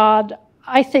or a god,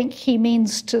 I think he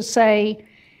means to say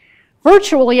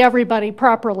virtually everybody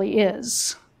properly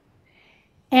is.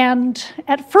 And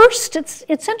at first, it's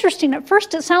interesting. At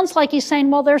first, it sounds like he's saying,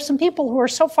 well, there's some people who are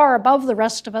so far above the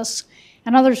rest of us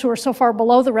and others who are so far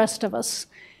below the rest of us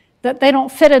that they don't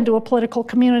fit into a political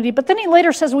community. But then he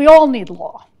later says we all need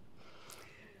law.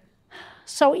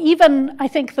 So even, I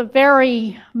think, the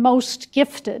very most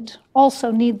gifted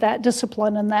also need that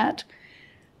discipline and that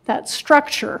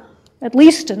structure, at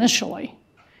least initially,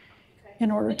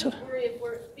 in order to... I just worry if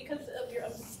we're, because of your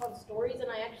emphasis on stories, and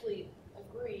I actually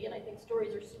agree, and I think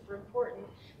stories are super important,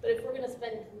 but if we're going to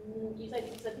spend, I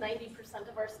think you said 90%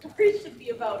 of our stories should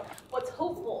be about what's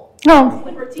hopeful. No.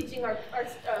 When we're teaching our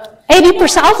 80%. I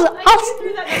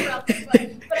threw that number out there, but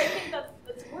I think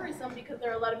that's worrisome because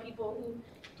there are a lot of people who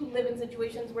live in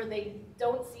situations where they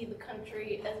don't see the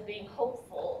country as being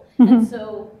hopeful. Mm-hmm. And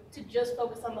so to just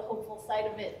focus on the hopeful side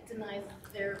of it denies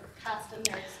their past and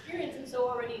their experience, and so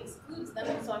already excludes them.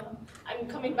 And so I'm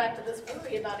coming back to this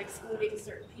worry about excluding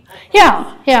certain people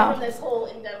from this whole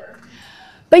endeavor.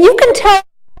 But you can tell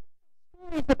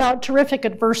stories about terrific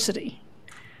adversity,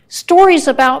 stories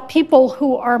about people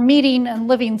who are meeting and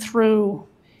living through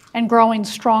and growing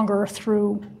stronger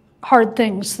through hard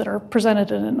things that are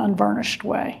presented in an unvarnished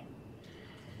way.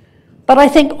 But I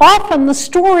think often the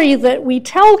story that we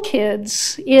tell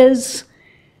kids is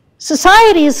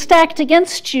society is stacked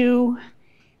against you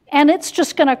and it's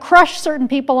just going to crush certain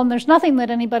people and there's nothing that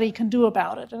anybody can do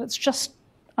about it, and it's just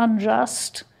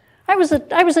unjust. I was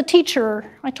a teacher.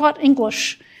 I taught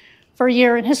English for a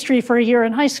year and history for a year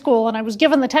in high school, and I was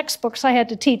given the textbooks I had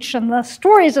to teach, and the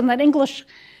stories in that English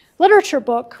literature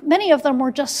book, many of them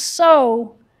were just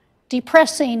so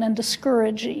depressing and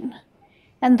discouraging.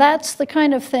 And that's the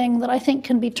kind of thing that I think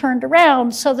can be turned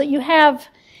around so that you have,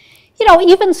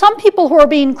 even some people who are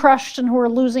being crushed and who are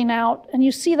losing out, and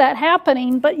you see that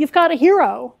happening, but you've got a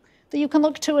hero that you can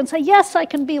look to and say, yes, I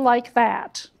can be like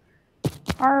that.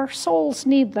 Our souls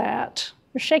need that.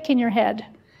 You're shaking your head.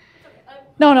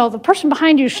 No, the person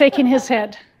behind you is shaking his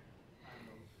head.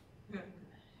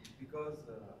 Because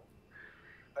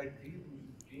a dream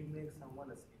makes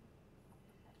someone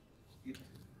asleep.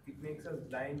 It makes us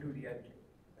blind to reality.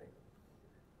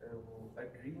 A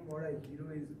dream or a hero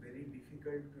is very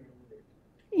difficult to emulate.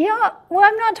 Yeah, well,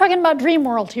 I'm not talking about dream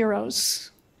world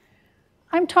heroes.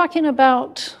 I'm talking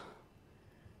about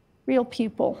real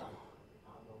people.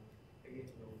 Because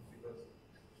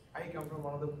I come from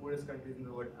one of the poorest countries in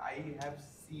the world. I have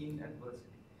seen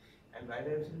adversity, and while I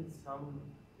have seen some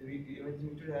emerging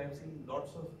victories, I have seen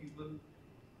lots of people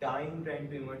dying trying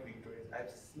to emerge victorious. I have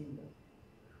seen that.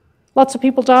 Lots of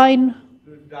people dying.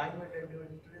 Dying while trying to emerge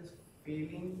victorious,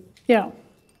 failing. Yeah.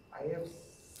 I have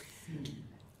seen.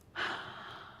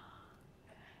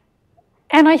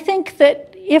 And I think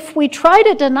that if we try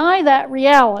to deny that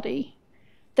reality,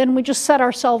 then we just set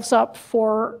ourselves up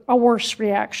for a worse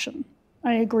reaction.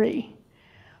 I agree.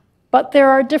 But there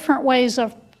are different ways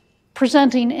of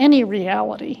presenting any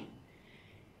reality.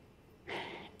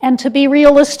 And to be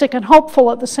realistic and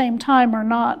hopeful at the same time are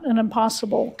not an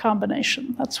impossible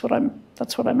combination. That's what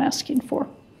I'm asking for.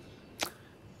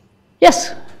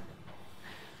 Yes?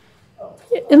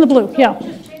 In the blue, yeah.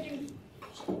 Just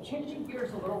changing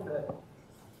gears a little bit.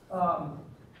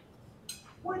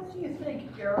 What do you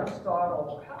think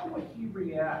Aristotle, how would he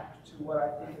react to what I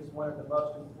think is one of the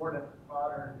most important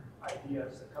modern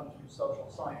ideas that come through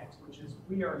social science, which is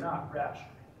we are not rational.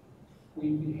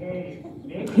 We behave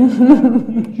maybe as a matter of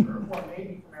nature, or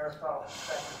maybe from Aristotle's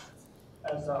perspective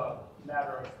as a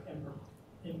matter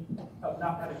of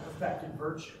not having perfected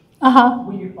virtue.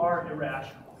 We are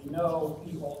irrational. We know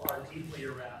people are deeply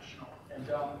irrational and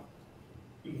don't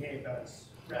behave as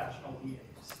rational beings.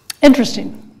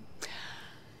 Interesting.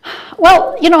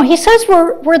 Well, he says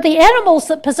we're the animals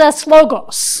that possess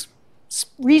logos,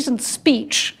 reasoned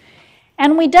speech,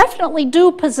 and we definitely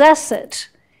do possess it,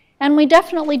 and we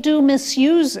definitely do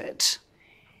misuse it.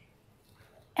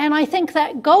 And I think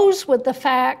that goes with the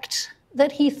fact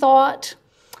that he thought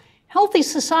healthy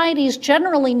societies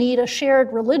generally need a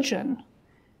shared religion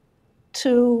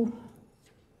to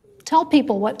tell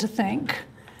people what to think.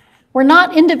 We're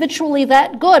not individually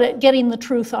that good at getting the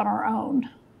truth on our own.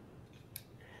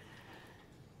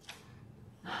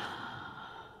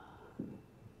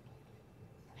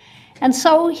 And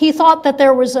so he thought that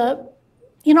there was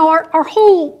our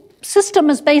whole system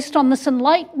is based on this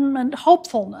enlightenment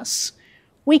hopefulness.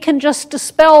 We can just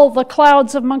dispel the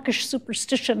clouds of monkish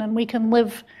superstition and we can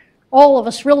live, all of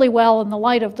us, really well in the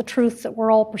light of the truth that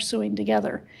we're all pursuing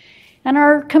together. And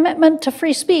our commitment to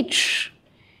free speech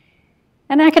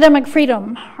and academic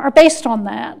freedom are based on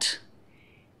that.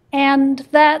 And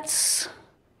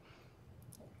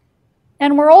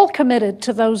we're all committed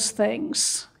to those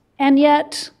things. And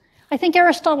yet, I think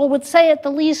Aristotle would say at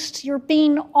the least you're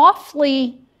being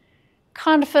awfully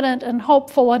confident and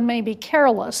hopeful and maybe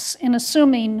careless in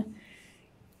assuming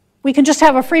we can just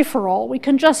have a free-for-all. We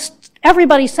can just,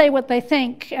 everybody say what they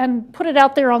think and put it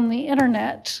out there on the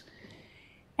internet.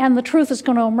 and the truth is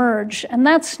going to emerge, and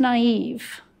that's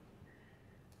naive.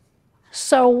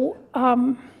 So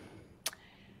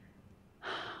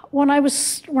when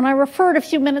I referred a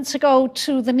few minutes ago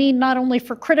to the need not only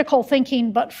for critical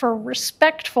thinking, but for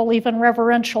respectful, even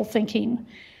reverential thinking,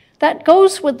 that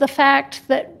goes with the fact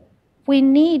that we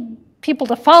need people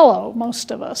to follow,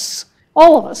 most of us.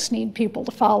 All of us need people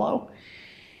to follow.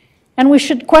 And we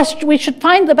should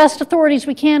find the best authorities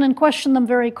we can and question them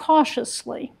very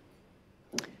cautiously,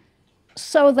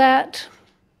 so that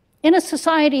in a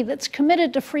society that's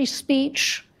committed to free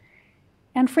speech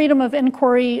and freedom of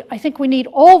inquiry, I think we need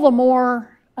all the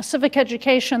more a civic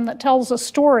education that tells a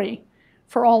story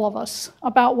for all of us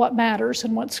about what matters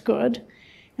and what's good.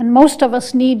 And most of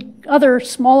us need other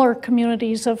smaller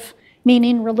communities of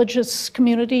meaning, religious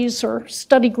communities or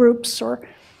study groups or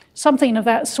something of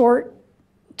that sort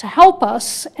to help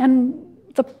us. And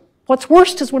what's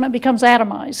worst is when it becomes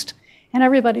atomized and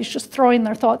everybody's just throwing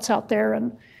their thoughts out there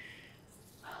and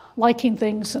liking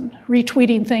things and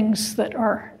retweeting things that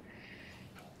are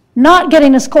not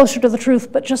getting us closer to the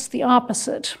truth, but just the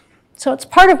opposite. So it's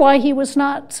part of why he was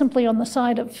not simply on the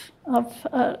side of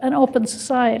an open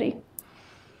society.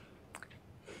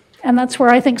 And that's where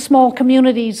I think small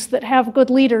communities that have good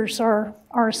leaders are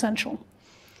essential.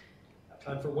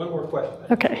 Time for one more question.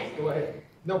 Okay. Go ahead.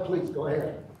 No, please, go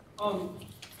ahead.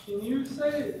 Can you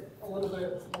say a little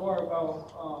bit more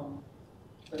about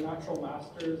the natural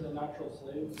masters and natural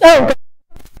slaves? Oh,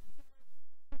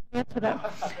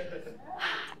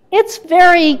 it's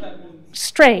very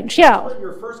strange, yeah.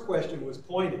 Your first question was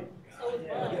pointing.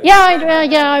 Yeah,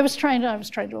 I was trying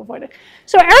to avoid it.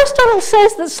 So Aristotle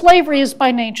says that slavery is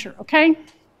by nature, okay?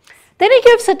 Then he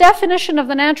gives a definition of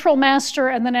the natural master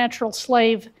and the natural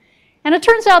slave, and it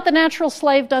turns out the natural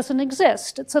slave doesn't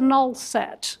exist. It's a null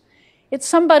set. It's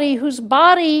somebody whose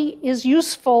body is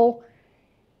useful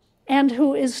and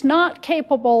who is not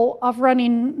capable of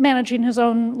managing his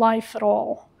own life at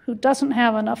all, who doesn't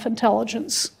have enough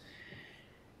intelligence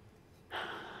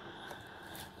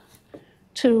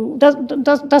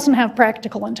doesn't have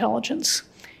practical intelligence.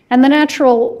 And the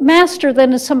natural master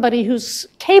then is somebody who's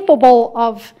capable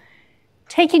of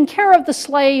taking care of the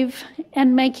slave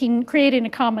and creating a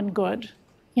common good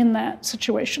in that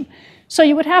situation. So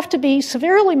you would have to be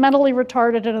severely mentally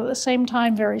retarded and at the same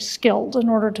time very skilled in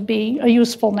order to be a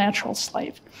useful natural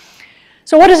slave.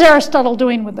 So what is Aristotle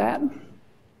doing with that?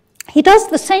 He does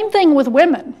the same thing with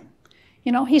women.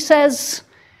 You know, he says,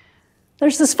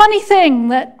 there's this funny thing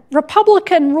that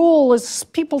Republican rule is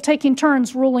people taking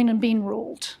turns ruling and being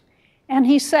ruled. And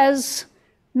he says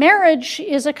marriage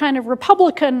is a kind of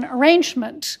Republican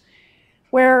arrangement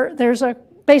where there's a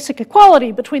basic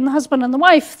equality between the husband and the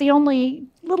wife. The only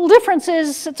little difference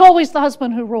is it's always the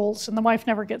husband who rules and the wife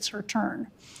never gets her turn.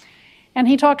 And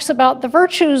he talks about the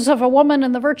virtues of a woman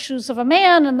and the virtues of a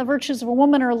man, and the virtues of a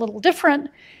woman are a little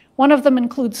different. One of them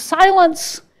includes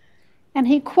silence. And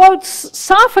he quotes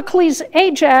Sophocles'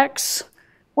 Ajax,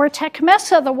 where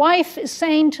Tecmessa, the wife, is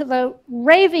saying to the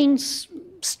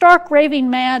stark raving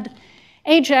mad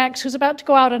Ajax, who's about to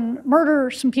go out and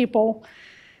murder some people.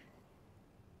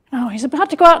 No, he's about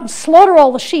to go out and slaughter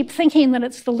all the sheep, thinking that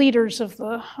it's the leaders of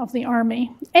the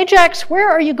army. Ajax, where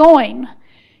are you going?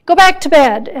 Go back to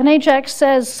bed. And Ajax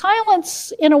says,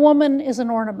 silence in a woman is an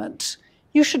ornament.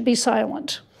 You should be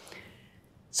silent.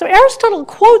 So Aristotle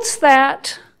quotes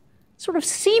that, sort of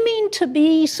seeming to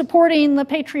be supporting the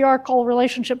patriarchal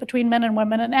relationship between men and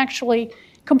women and actually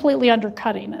completely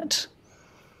undercutting it.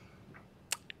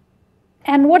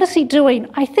 And what is he doing?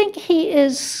 I think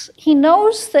he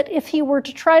knows that if he were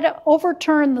to try to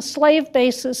overturn the slave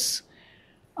basis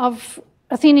of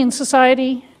Athenian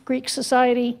society, Greek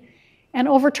society, and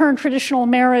overturn traditional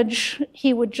marriage,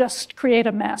 he would just create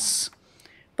a mess.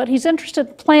 But he's interested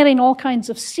in planting all kinds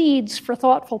of seeds for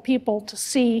thoughtful people to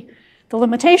see the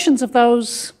limitations of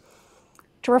those,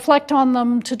 to reflect on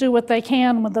them, to do what they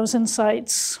can with those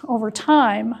insights over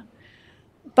time.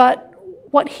 But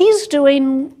what he's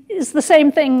doing is the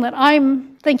same thing that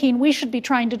I'm thinking we should be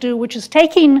trying to do, which is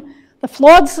taking the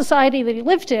flawed society that he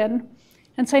lived in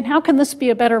and saying, how can this be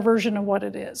a better version of what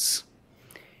it is?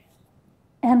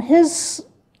 And his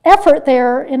effort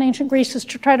there in ancient Greece is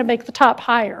to try to make the top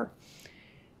higher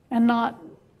and not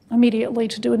immediately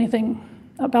to do anything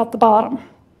about the bottom.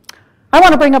 I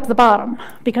want to bring up the bottom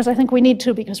because I think we need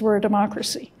to, because we're a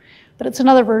democracy. But it's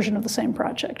another version of the same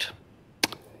project.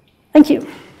 Thank you.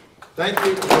 Thank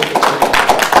you.